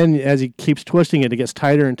then as he keeps twisting it, it gets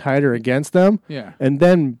tighter and tighter against them, and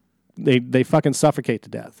then they fucking suffocate to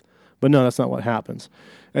death. But no, that's not what happens.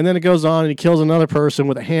 And then it goes on, and he kills another person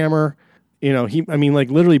with a hammer.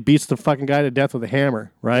 Literally beats the fucking guy to death with a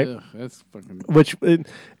hammer, right? Ugh, that's fucking.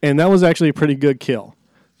 And that was actually a pretty good kill.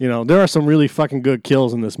 There are some really fucking good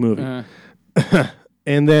kills in this movie.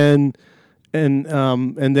 And then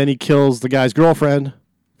he kills the guy's girlfriend.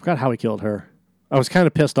 Forgot how he killed her. I was kind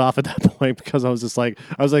of pissed off at that point because I was just like,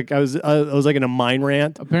 I was like in a mind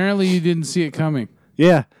rant. Apparently, you didn't see it coming.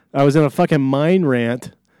 Yeah, I was in a fucking mind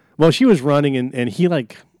rant. Well, she was running and he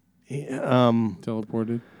teleported.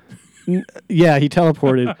 Yeah, he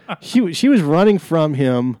teleported. She was running from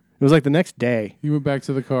him. It was like the next day. He went back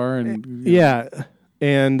to the car and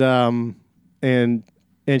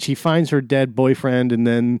and she finds her dead boyfriend and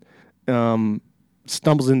then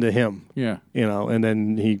stumbles into him. Yeah. And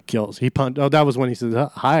then he kills. That was when he says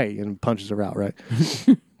hi and punches her out, right?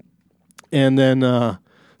 And then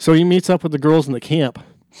so he meets up with the girls in the camp.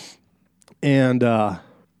 And the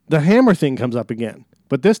hammer thing comes up again.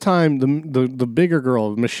 But this time the bigger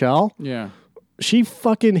girl, Michelle, she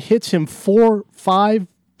fucking hits him 4, 5,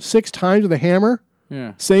 6 times with a hammer.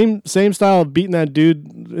 Yeah. Same style of beating that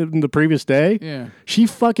dude in the previous day. Yeah. She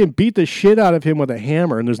fucking beat the shit out of him with a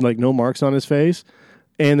hammer, and there's like no marks on his face.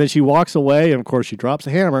 And then she walks away, and of course she drops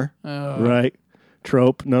the hammer. Oh. Right.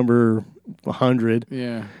 Trope number 100.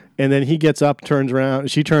 Yeah. And then he gets up, turns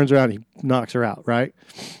around, she turns around, he knocks her out, right?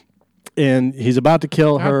 And he's about to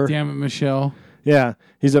kill her. Damn it, Michelle. Yeah.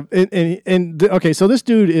 Okay, so this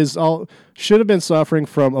dude should have been suffering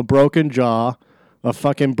from a broken jaw, a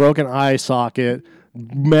fucking broken eye socket,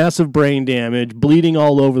 massive brain damage, bleeding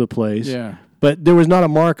all over the place. Yeah. But there was not a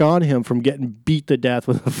mark on him from getting beat to death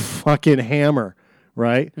with a fucking hammer,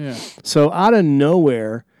 right? Yeah. So out of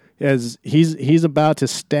nowhere, as he's about to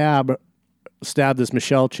stab this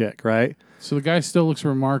Michelle chick, right? So the guy still looks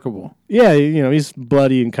remarkable. Yeah, he's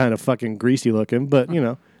bloody and kind of fucking greasy looking, but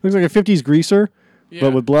looks like a 50s greaser,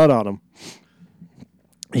 but with blood on him.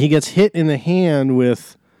 He gets hit in the hand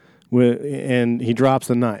and he drops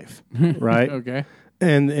the knife, right? Okay.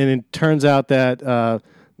 And it turns out that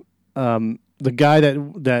the guy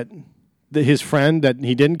that his friend that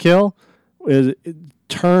he didn't kill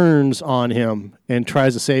turns on him and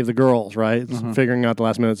tries to save the girls, right? Figuring out the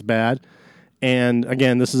last minute's bad. And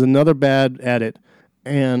again, this is another bad edit.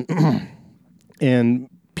 And and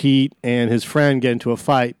Pete and his friend get into a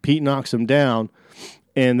fight. Pete knocks him down,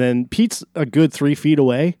 and then Pete's a good 3 feet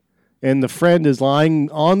away, and the friend is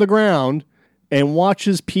lying on the ground and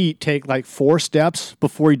watches Pete take like 4 steps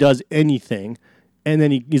before he does anything. And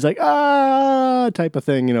then he's like, type of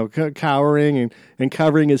thing, cowering and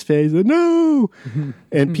covering his face. No!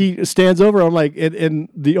 And Pete stands over. I'm like, and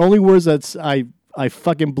the only words that I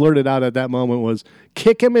fucking blurted out at that moment was,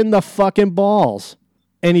 kick him in the fucking balls.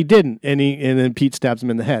 And he didn't. And then Pete stabs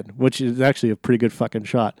him in the head, which is actually a pretty good fucking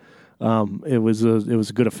shot. It was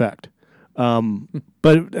a good effect.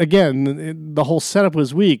 But again, the whole setup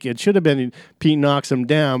was weak. It should have been Pete knocks him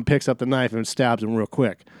down, picks up the knife, and stabs him real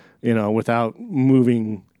quick, without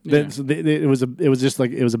moving. Yeah. It was a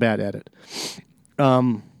bad edit.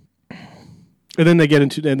 And then they get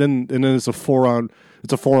into and then it's a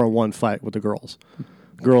 4-on-1 fight with the girls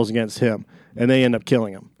against him, and they end up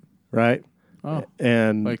killing him, right? Oh,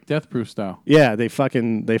 and like Death Proof style. Yeah, they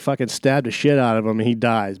fucking stabbed the shit out of him, and he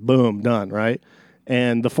dies. Boom, done. Right,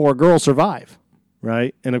 and the 4 girls survive.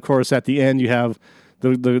 Right, and of course at the end you have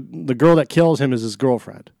the girl that kills him is his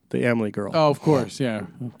girlfriend, the Emily girl. Oh, of course, yeah.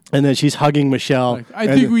 And then she's hugging Michelle. Like, I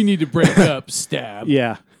think we need to break up. Stab.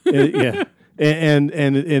 Yeah, yeah, and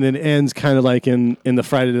it ends kind of like in the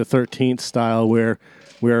Friday the 13th style where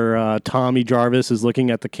Tommy Jarvis is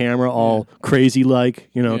looking at the camera all crazy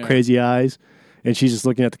like, crazy eyes, and she's just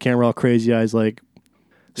looking at the camera all crazy eyes like.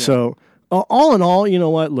 Yeah. So all in all, you know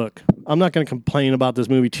what? Look, I'm not going to complain about this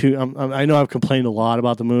movie too. I know I've complained a lot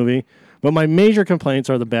about the movie, but my major complaints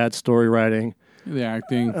are the bad story writing, the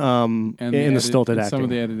acting, and the stilted acting, some of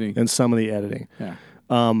the editing, and some of the editing. Yeah.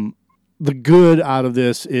 The good out of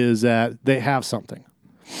this is that they have something.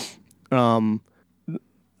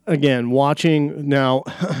 Again, after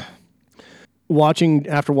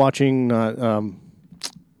watching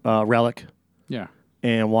Relic, yeah,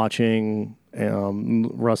 and watching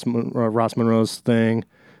Ross Monroe's thing,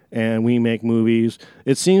 and We Make Movies,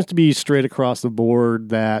 it seems to be straight across the board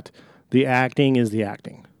that the acting is the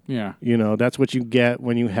acting. Yeah, that's what you get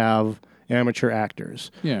when you have amateur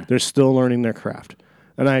actors. Yeah, they're still learning their craft,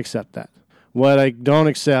 and I accept that. What I don't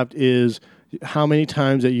accept is how many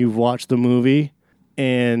times that you've watched the movie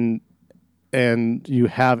and you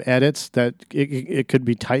have edits that it could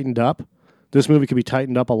be tightened up. This movie could be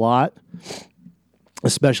tightened up a lot,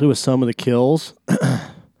 especially with some of the kills.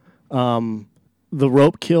 The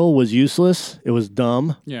rope kill was useless. It was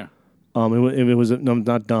dumb. Yeah. It was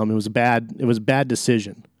not dumb. It was bad. It was a bad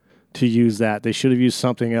decision to use that. They should have used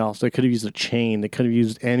something else. They could have used a chain. They could have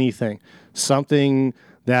used anything. Something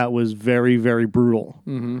that was very, very brutal.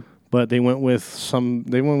 Mm-hmm. But they went with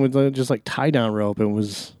just like tie down rope. It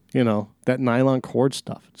was, that nylon cord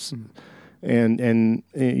stuff. And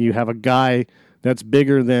you have a guy that's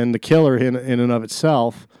bigger than the killer in and of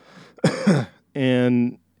itself,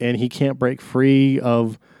 and he can't break free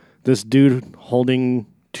of this dude holding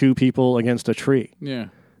 2 people against a tree. Yeah.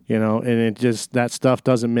 And it just, that stuff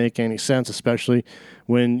doesn't make any sense, especially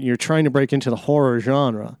when you're trying to break into the horror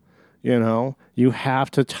genre. You have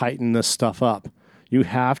to tighten this stuff up. You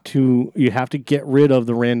have to get rid of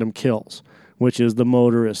the random kills, which is the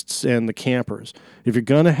motorists and the campers. If you're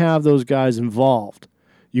going to have those guys involved,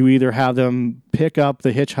 you either have them pick up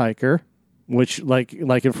the hitchhiker, which like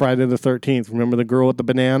in Friday the 13th, remember the girl with the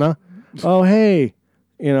banana? Oh, hey,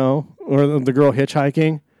 or the girl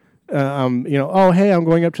hitchhiking. Oh, hey, I'm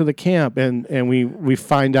going up to the camp, and we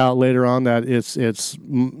find out later on that it's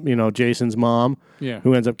Jason's mom,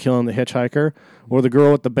 who ends up killing the hitchhiker, or the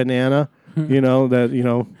girl with the banana,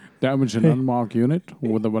 damage an unmarked unit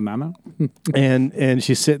with a banana, and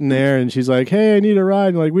she's sitting there and she's like, hey, I need a ride,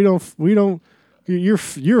 and like we don't,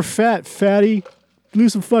 you're fat, fatty,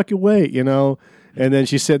 lose some fucking weight, and then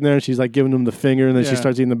she's sitting there and she's like giving him the finger, and then she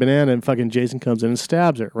starts eating the banana, and fucking Jason comes in and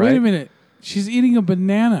stabs her. Right? Wait a minute, she's eating a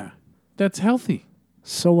banana. That's healthy.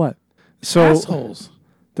 So what? So assholes.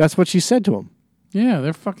 That's what she said to him. Yeah,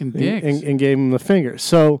 they're fucking dicks. And gave him the finger.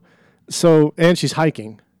 So and she's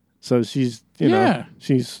hiking. So she's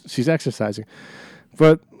she's exercising.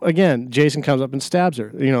 But again, Jason comes up and stabs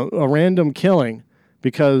her. A random killing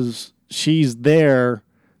because she's there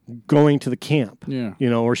going to the camp. Yeah.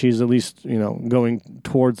 Or she's at least, going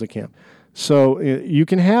towards the camp. So you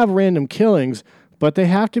can have random killings, but they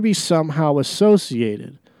have to be somehow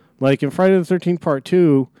associated. Like in Friday the 13th Part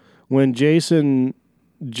 2, when Jason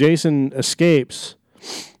escapes,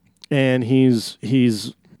 and he's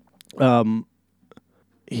at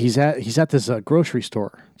this grocery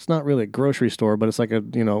store. It's not really a grocery store, but it's like a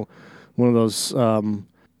one of those Stop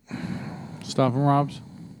and Robs.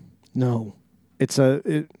 No, it's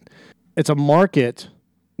a market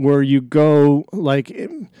where you go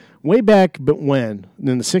way back, but when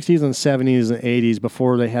in the 60s and 70s and 80s,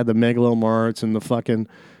 before they had the Megalo Marts and the fucking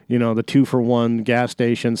the 2-for-1 gas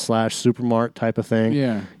station / supermart type of thing.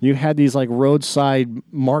 Yeah. You had these like roadside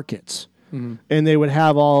markets, and they would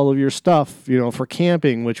have all of your stuff, for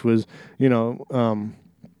camping, which was, remember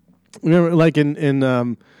like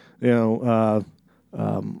oh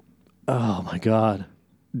my God,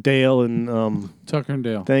 Dale and Tucker and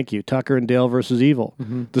Dale. Thank you, Tucker and Dale versus Evil,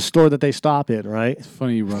 the store that they stop in, right? It's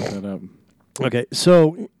funny you brought that up. Okay,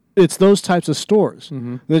 so it's those types of stores.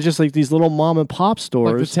 They're just like these little mom and pop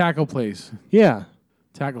stores. Like the tackle place. Yeah.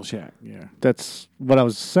 Tackle Shack, yeah. That's what I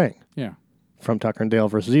was saying. Yeah. From Tucker and Dale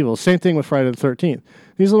versus Evil. Same thing with Friday the 13th.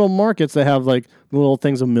 These little markets that have like little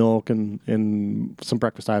things of milk and some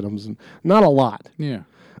breakfast items. And not a lot. Yeah.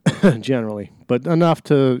 Generally. But enough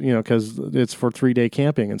to, because it's for 3-day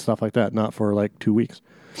camping and stuff like that, not for like 2 weeks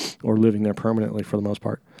or living there permanently for the most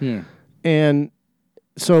part. Yeah. And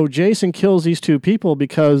so Jason kills these two people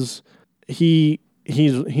because he's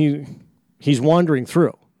wandering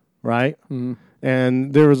through, right? Mm-hmm.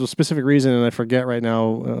 And there was a specific reason, and I forget right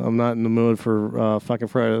now. I'm not in the mood for fucking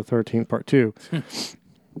Friday the 13th Part 2.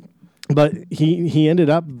 But he ended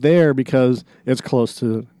up there because it's close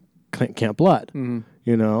to Camp Blood,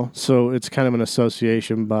 you know? So it's kind of an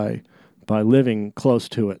association by living close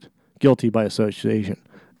to it. Guilty by association.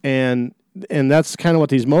 And that's kind of what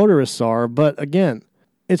these motorists are. But again,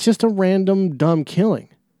 it's just a random dumb killing.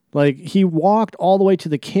 Like, he walked all the way to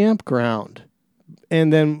the campground,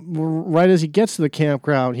 and then right as he gets to the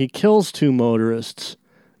campground, he kills two motorists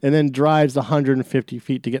and then drives the 150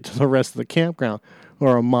 feet to get to the rest of the campground,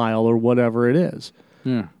 or a mile, or whatever it is.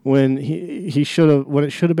 Yeah. When he should have, when it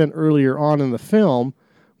should have been earlier on in the film,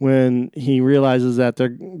 when he realizes that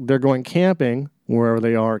they're going camping wherever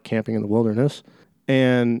they are, camping in the wilderness,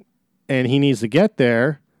 and he needs to get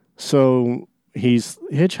there, so he's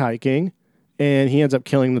hitchhiking, and he ends up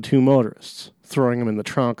killing the two motorists, throwing them in the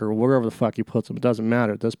trunk or wherever the fuck he puts them. It doesn't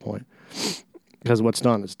matter at this point, because what's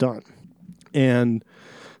done is done. And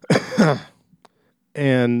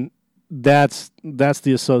and that's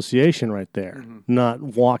the association right there, not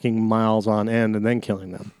walking miles on end and then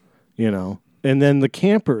killing them, you know. And then the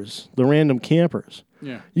campers, the random campers.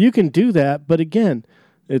 Yeah. You can do that, but again,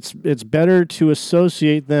 it's better to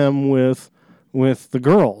associate them with the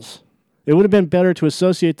girls. It would have been better to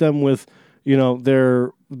associate them with, you know,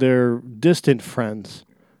 their distant friends,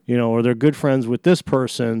 you know, or they're good friends with this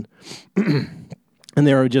person, and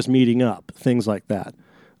they were just meeting up, things like that.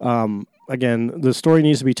 Again, the story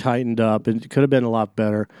needs to be tightened up. It could have been a lot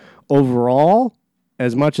better. Overall,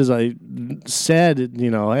 as much as I said, you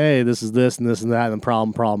know, hey, this is this and this and that, and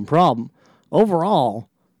problem. Overall,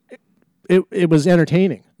 it was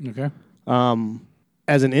entertaining. Okay.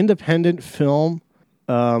 As an independent film,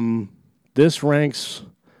 this ranks.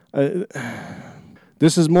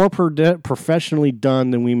 This is more professionally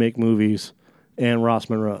done than We Make Movies and Ross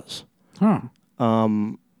Monroe's. Huh.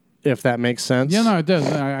 If that makes sense. Yeah, no, it does.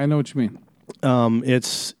 I know what you mean.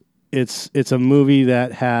 It's a movie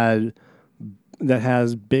that has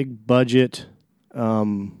big budget,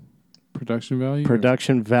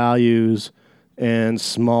 production values, and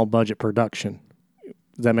small budget production.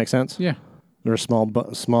 Does that make sense? Yeah. Or small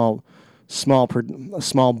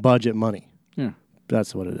budget money. Yeah.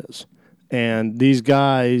 That's what it is. And these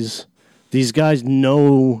guys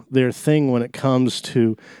know their thing when it comes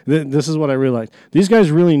to... This is what I realized. These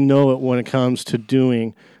guys really know it when it comes to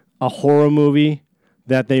doing a horror movie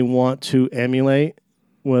that they want to emulate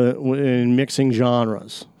in mixing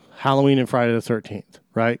genres. Halloween and Friday the 13th,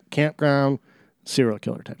 right? Campground, serial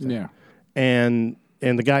killer type thing. Yeah. And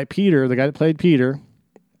the guy Peter, the guy that played Peter,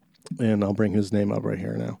 and I'll bring his name up right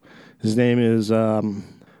here now. His name is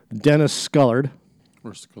Dennis Scullard.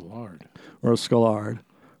 Or Scullard.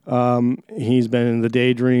 He's been in The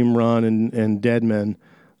Daydream Run and Dead Men.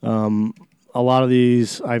 A lot of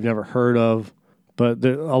these I've never heard of, but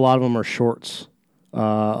a lot of them are shorts.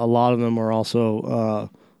 A lot of them are also...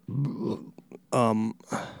 oh,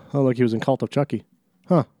 look, he was in Cult of Chucky.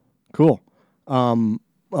 Huh, cool. A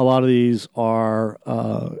lot of these are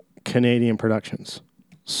Canadian productions.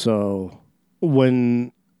 So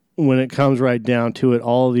when it comes right down to it,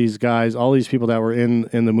 all of these guys, all these people that were in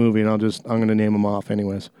the movie, and I'm going to name them off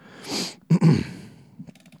anyways.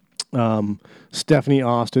 Stephanie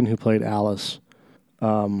Austin, who played Alice.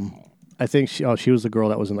 I think she was the girl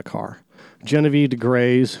that was in the car. Genevieve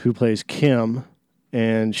DeGraze, who plays Kim,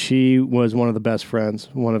 and she was one of the best friends,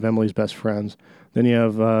 one of Emily's best friends. Then you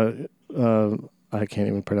have, I can't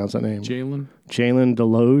even pronounce that name. Jalen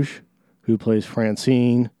Deloge, who plays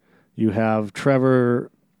Francine. You have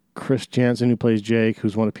Trevor Chris Jansen, who plays Jake,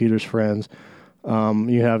 who's one of Peter's friends.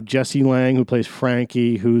 You have Jesse Lang, who plays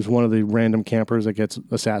Frankie, who's one of the random campers that gets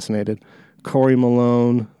assassinated. Corey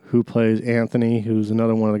Malone, who plays Anthony, who's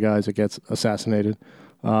another one of the guys that gets assassinated.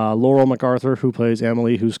 Laurel MacArthur, who plays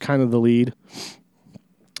Emily, who's kind of the lead.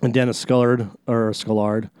 And Dennis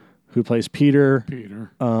Scullard, who plays Peter.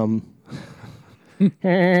 Peter.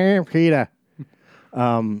 Peter.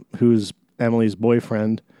 Who's Emily's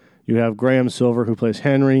boyfriend. You have Graham Silver, who plays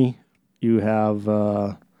Henry. You have,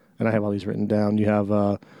 and I have all these written down. You have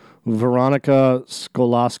Veronica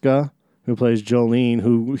Skolaska, who plays Jolene,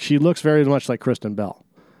 who she looks very much like Kristen Bell.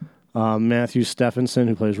 Matthew Stephenson,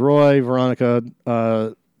 who plays Roy. Veronica,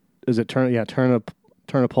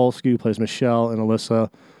 Turnipolsky, who plays Michelle, and Alyssa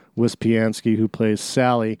Wispiansky, who plays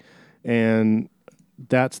Sally. And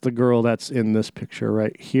that's the girl that's in this picture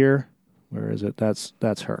right here. Where is it? That's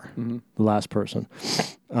her, the last person.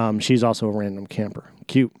 She's also a random camper.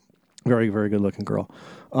 Cute. Very, very good-looking girl.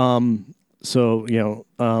 So,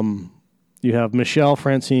 you have Michelle,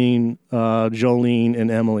 Francine, Jolene, and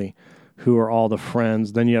Emily, who are all the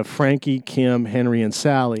friends. Then you have Frankie, Kim, Henry, and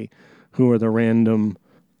Sally, who are the random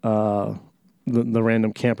the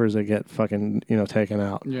random campers that get fucking, taken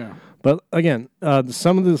out. Yeah. But again,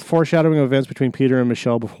 some of the foreshadowing of events between Peter and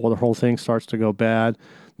Michelle before the whole thing starts to go bad.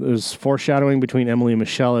 There's foreshadowing between Emily and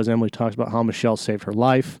Michelle as Emily talks about how Michelle saved her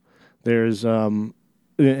life. There's, and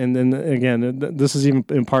then again, this is even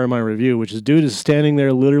in part of my review, which is dude is standing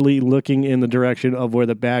there literally looking in the direction of where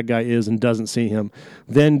the bad guy is and doesn't see him.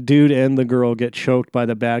 Then dude and the girl get choked by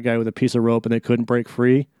the bad guy with a piece of rope and they couldn't break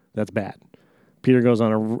free. That's bad. Peter goes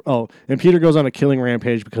on a killing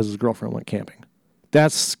rampage because his girlfriend went camping.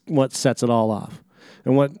 That's what sets it all off.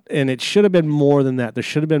 And it should have been more than that. There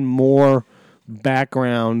should have been more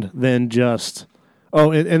background than just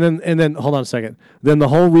and then hold on a second. Then the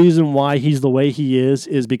whole reason why he's the way he is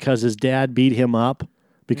because his dad beat him up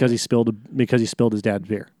because he spilled his dad's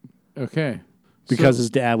beer. Okay. Because his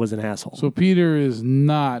dad was an asshole. So Peter is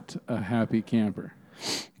not a happy camper.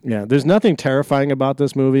 Yeah, there's nothing terrifying about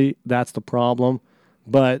this movie. That's the problem.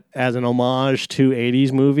 But as an homage to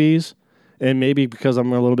 80s movies, and maybe because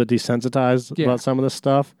I'm a little bit desensitized about some of this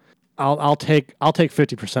stuff, I'll take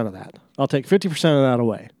 50% of that. I'll take 50% of that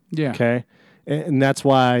away. Yeah. Okay? And that's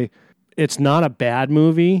why it's not a bad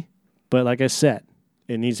movie, but like I said,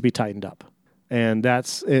 it needs to be tightened up. And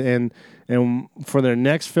that's and for their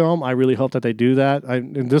next film, I really hope that they do that.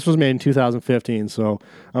 And this was made in 2015, so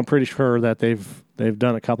I'm pretty sure that they've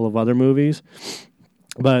done a couple of other movies.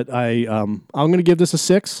 But I'm going to give this a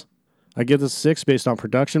 6. I give this a 6 based on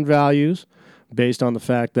production values, based on the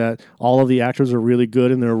fact that all of the actors are really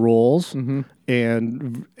good in their roles,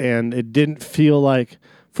 and it didn't feel like,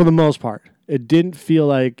 for the most part, it didn't feel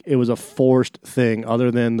like it was a forced thing other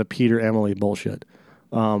than the Peter Emily bullshit,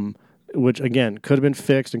 which again could have been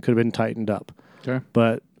fixed and could have been tightened up. Okay.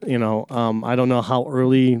 But I don't know how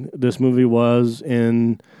early this movie was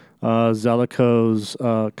in Zeliko's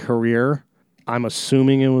career. I'm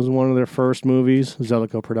assuming it was one of their first movies,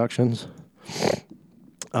 Zeliko Productions.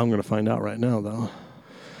 I'm going to find out right now, though.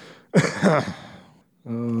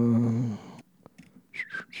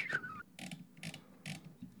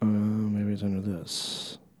 Maybe it's under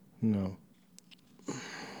this. No.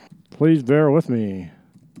 Please bear with me.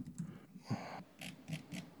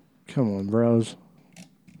 Come on, bros.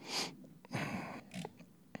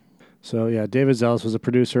 So, yeah, David Zelis was a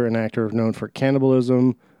producer and actor known for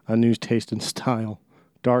Cannibalism, A New Taste and Style,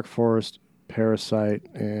 Dark Forest, Parasite,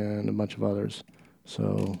 and a bunch of others.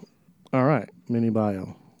 So, all right, mini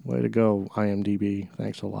bio. Way to go, IMDb.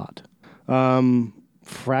 Thanks a lot.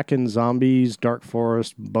 Frackin' Zombies, Dark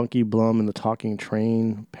Forest, Bunky Blum and the Talking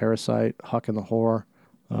Train, Parasite, Huck and the Whore,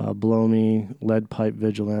 Blow Me, Lead Pipe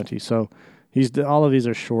Vigilante. So all of these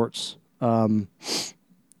are shorts.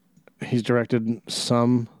 He's directed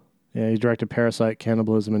some. Yeah, he's directed Parasite,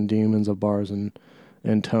 Cannibalism, and Demons of Bars and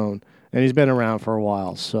Tone. And he's been around for a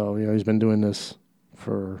while. So, he's been doing this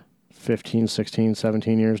for 15, 16,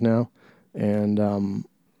 17 years now. And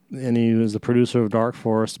he was the producer of Dark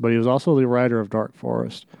Forest, but he was also the writer of Dark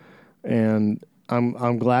Forest. And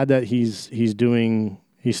I'm glad that he's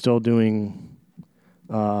still doing.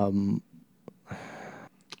 Of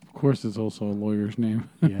course, it's also a lawyer's name.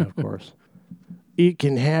 Yeah, of course. It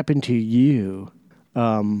can happen to you.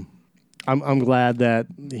 I'm glad that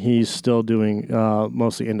he's still doing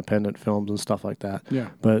mostly independent films and stuff like that. Yeah.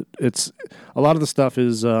 But it's a lot of the stuff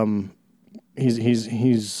is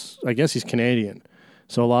he's I guess he's Canadian,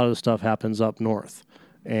 so a lot of the stuff happens up north,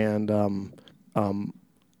 and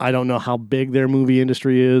I don't know how big their movie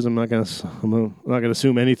industry is. I'm not gonna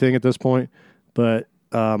assume anything at this point, but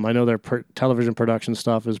I know their television production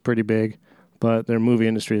stuff is pretty big, but their movie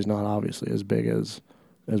industry is not obviously as big as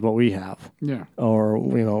what we have. Yeah. Or,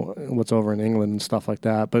 what's over in England and stuff like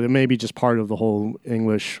that. But it may be just part of the whole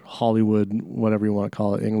English Hollywood, whatever you want to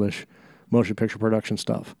call it, English motion picture production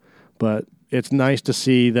stuff. But it's nice to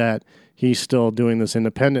see that he's still doing this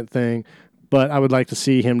independent thing, but I would like to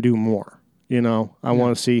see him do more. I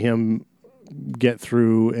want to see him get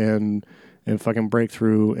through and fucking break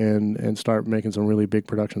through and start making some really big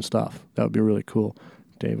production stuff. That would be really cool.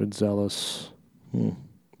 David Zelis.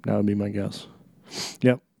 That would be my guess.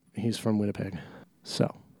 Yep, he's from Winnipeg.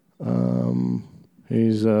 So,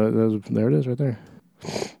 he's there it is right there.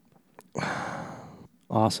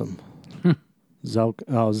 Awesome.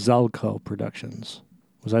 Zelko Productions.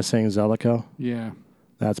 Was I saying Zeliko? Yeah.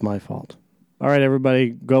 That's my fault. All right, everybody,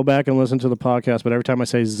 go back and listen to the podcast, but every time I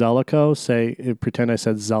say Zeliko, pretend I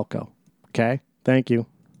said Zelko. Okay? Thank you.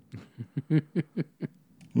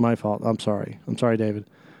 My fault. I'm sorry. I'm sorry, David.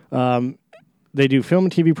 they do film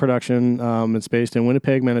and TV production. It's based in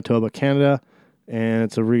Winnipeg, Manitoba, Canada,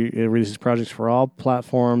 and it releases projects for all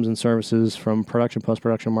platforms and services from production,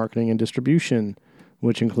 post-production, marketing, and distribution,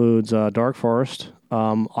 which includes Dark Forest,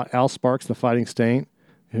 Al Sparks, The Fighting Saint.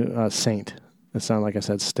 It sounded like I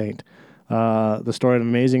said Saint. The story of an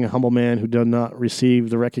amazing and humble man who did not receive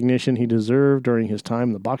the recognition he deserved during his time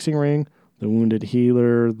in the boxing ring. The Wounded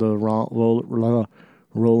Healer, the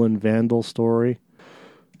Roland Vandal story.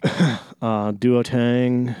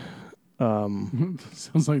 Duotang.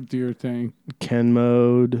 Sounds like Duotang. Ken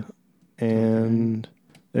Mode. And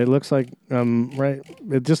it looks like,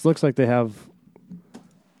 it just looks like they have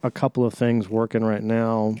a couple of things working right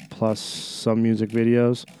now, plus some music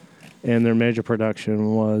videos. And their major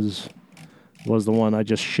production was the one I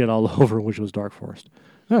just shit all over, which was Dark Forest.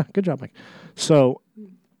 Good job, Mike. So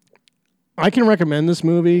I can recommend this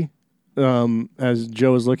movie as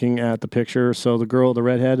Joe is looking at the picture. So the girl, the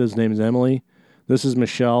redhead, his name is Emily. This is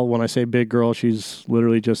Michelle. When I say big girl, she's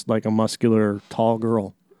literally just like a muscular, tall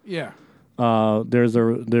girl. Yeah. There's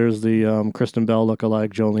the Kristen Bell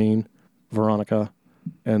lookalike, Jolene, Veronica,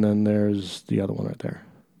 and then there's the other one right there,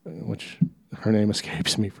 which her name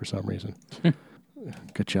escapes me for some reason.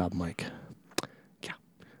 Good job, Mike. Yeah,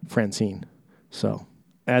 Francine. So,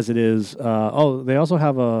 as it is, they also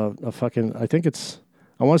have a fucking, I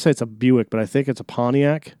want to say it's a Buick, but I think it's a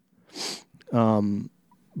Pontiac.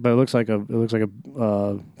 But it looks like a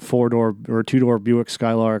 4-door or 2-door Buick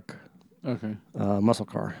Skylark. Okay. Muscle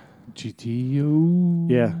car. GTO.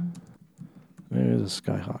 Yeah. Maybe it's a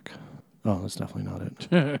Skyhawk. Oh, that's definitely not it.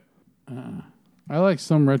 I like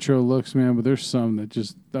some retro looks, man, but there's some that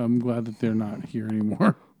just, I'm glad that they're not here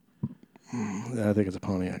anymore. I think it's a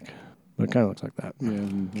Pontiac. But it kind of looks like that.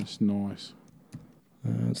 Yeah, it's nice.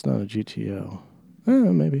 It's not a GTO.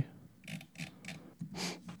 Maybe.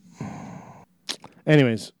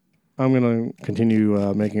 Anyways, I'm going to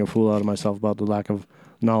continue making a fool out of myself about the lack of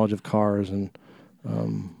knowledge of cars and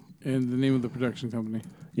the name of the production company.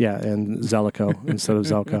 Yeah, and Zellico instead of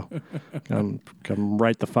Zelco. Come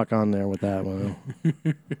right the fuck on there with that one.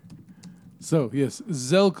 So, yes,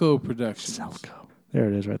 Zelco Productions. Zelco. There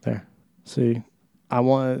it is right there. See,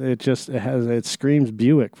 it screams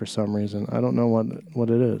Buick for some reason. I don't know what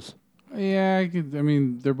it is. Yeah,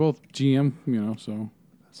 they're both GM, so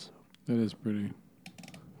that is pretty.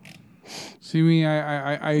 See me,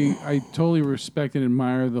 I totally respect and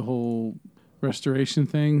admire the whole restoration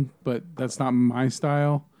thing, but that's not my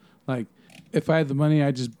style. Like, if I had the money,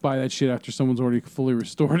 I'd just buy that shit after someone's already fully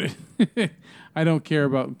restored it. I don't care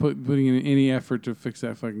about putting in any effort to fix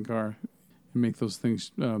that fucking car and make those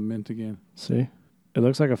things mint again. See, it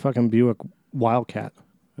looks like a fucking Buick Wildcat.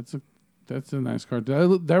 That's a nice car.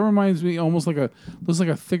 That reminds me looks like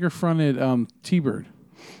a thicker fronted T-Bird.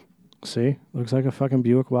 See, looks like a fucking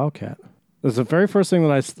Buick Wildcat. That's the very first thing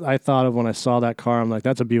that I thought of when I saw that car. I'm like,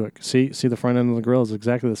 that's a Buick. See the front end of the grill is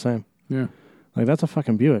exactly the same. Yeah. Like, that's a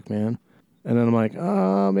fucking Buick, man. And then I'm like,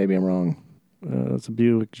 maybe I'm wrong. That's a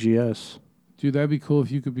Buick GS. Dude, that'd be cool if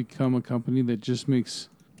you could become a company that just makes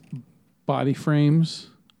body frames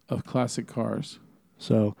of classic cars.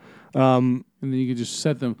 So, and then you could just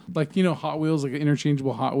set them like Hot Wheels, like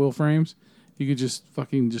interchangeable Hot Wheel frames. You could just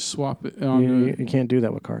swap it on. You can't do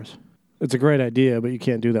that with cars. It's a great idea, but you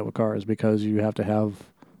can't do that with cars because you have to have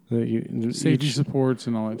safety supports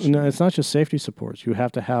and all that shit. No, it's not just safety supports. You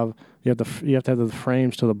have to have the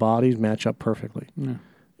frames to the bodies match up perfectly. Yeah.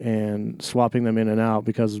 And swapping them in and out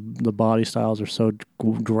because the body styles are so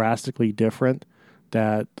drastically different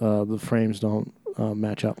that the frames don't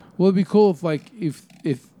match up. Well, it'd be cool if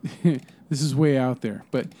this is way out there,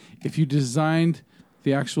 but if you designed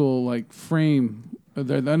the actual frame,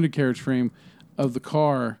 the undercarriage frame of the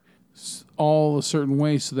car all a certain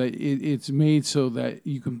way so that it's made so that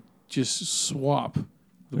you can just swap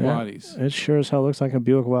the bodies. It sure as hell looks like a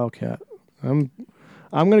Buick Wildcat. I'm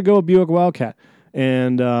gonna go with Buick Wildcat,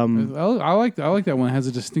 and I like that one. It has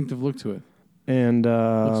a distinctive look to it, and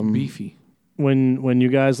looks beefy. When you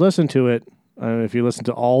guys listen to it, if you listen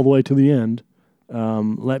to all the way to the end,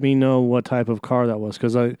 let me know what type of car that was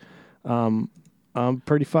because I'm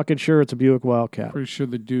pretty fucking sure it's a Buick Wildcat. Pretty sure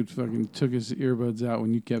the dude fucking took his earbuds out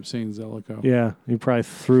when you kept saying Zellico. Yeah, he probably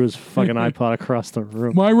threw his fucking iPod across the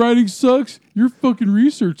room. My writing sucks. Your fucking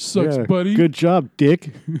research sucks, buddy. Good job,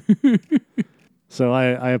 dick. So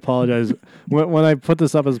I apologize. When I put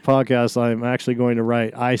this up as a podcast, I'm actually going to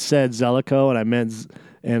write, I said Zellico and I meant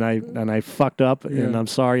and I fucked up and I'm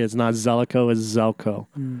sorry. It's not Zellico, it's Zelco.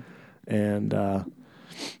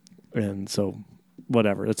 And so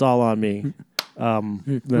whatever. It's all on me.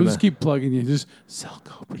 We'll just keep plugging you. Just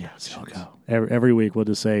Zelko Productions. Zelko. Every week we'll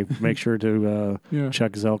just say, make sure to Yeah.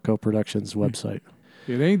 check Zelko Productions website.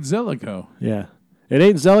 It ain't Zelko. Yeah. It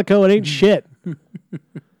ain't Zelko. It ain't shit.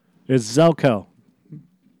 It's Zelko.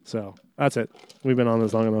 So that's it. We've been on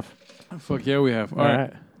this long enough. Fuck yeah, we have. All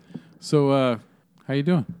right. So, how you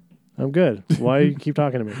doing? I'm good. Why you keep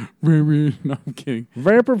talking to me? No, I'm kidding.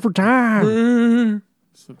 Vapor for time.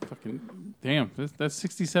 So fucking damn. That's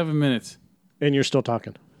 67 minutes. And you're still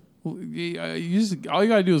talking. Well, all you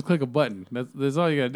gotta do is click a button. That's all you gotta do.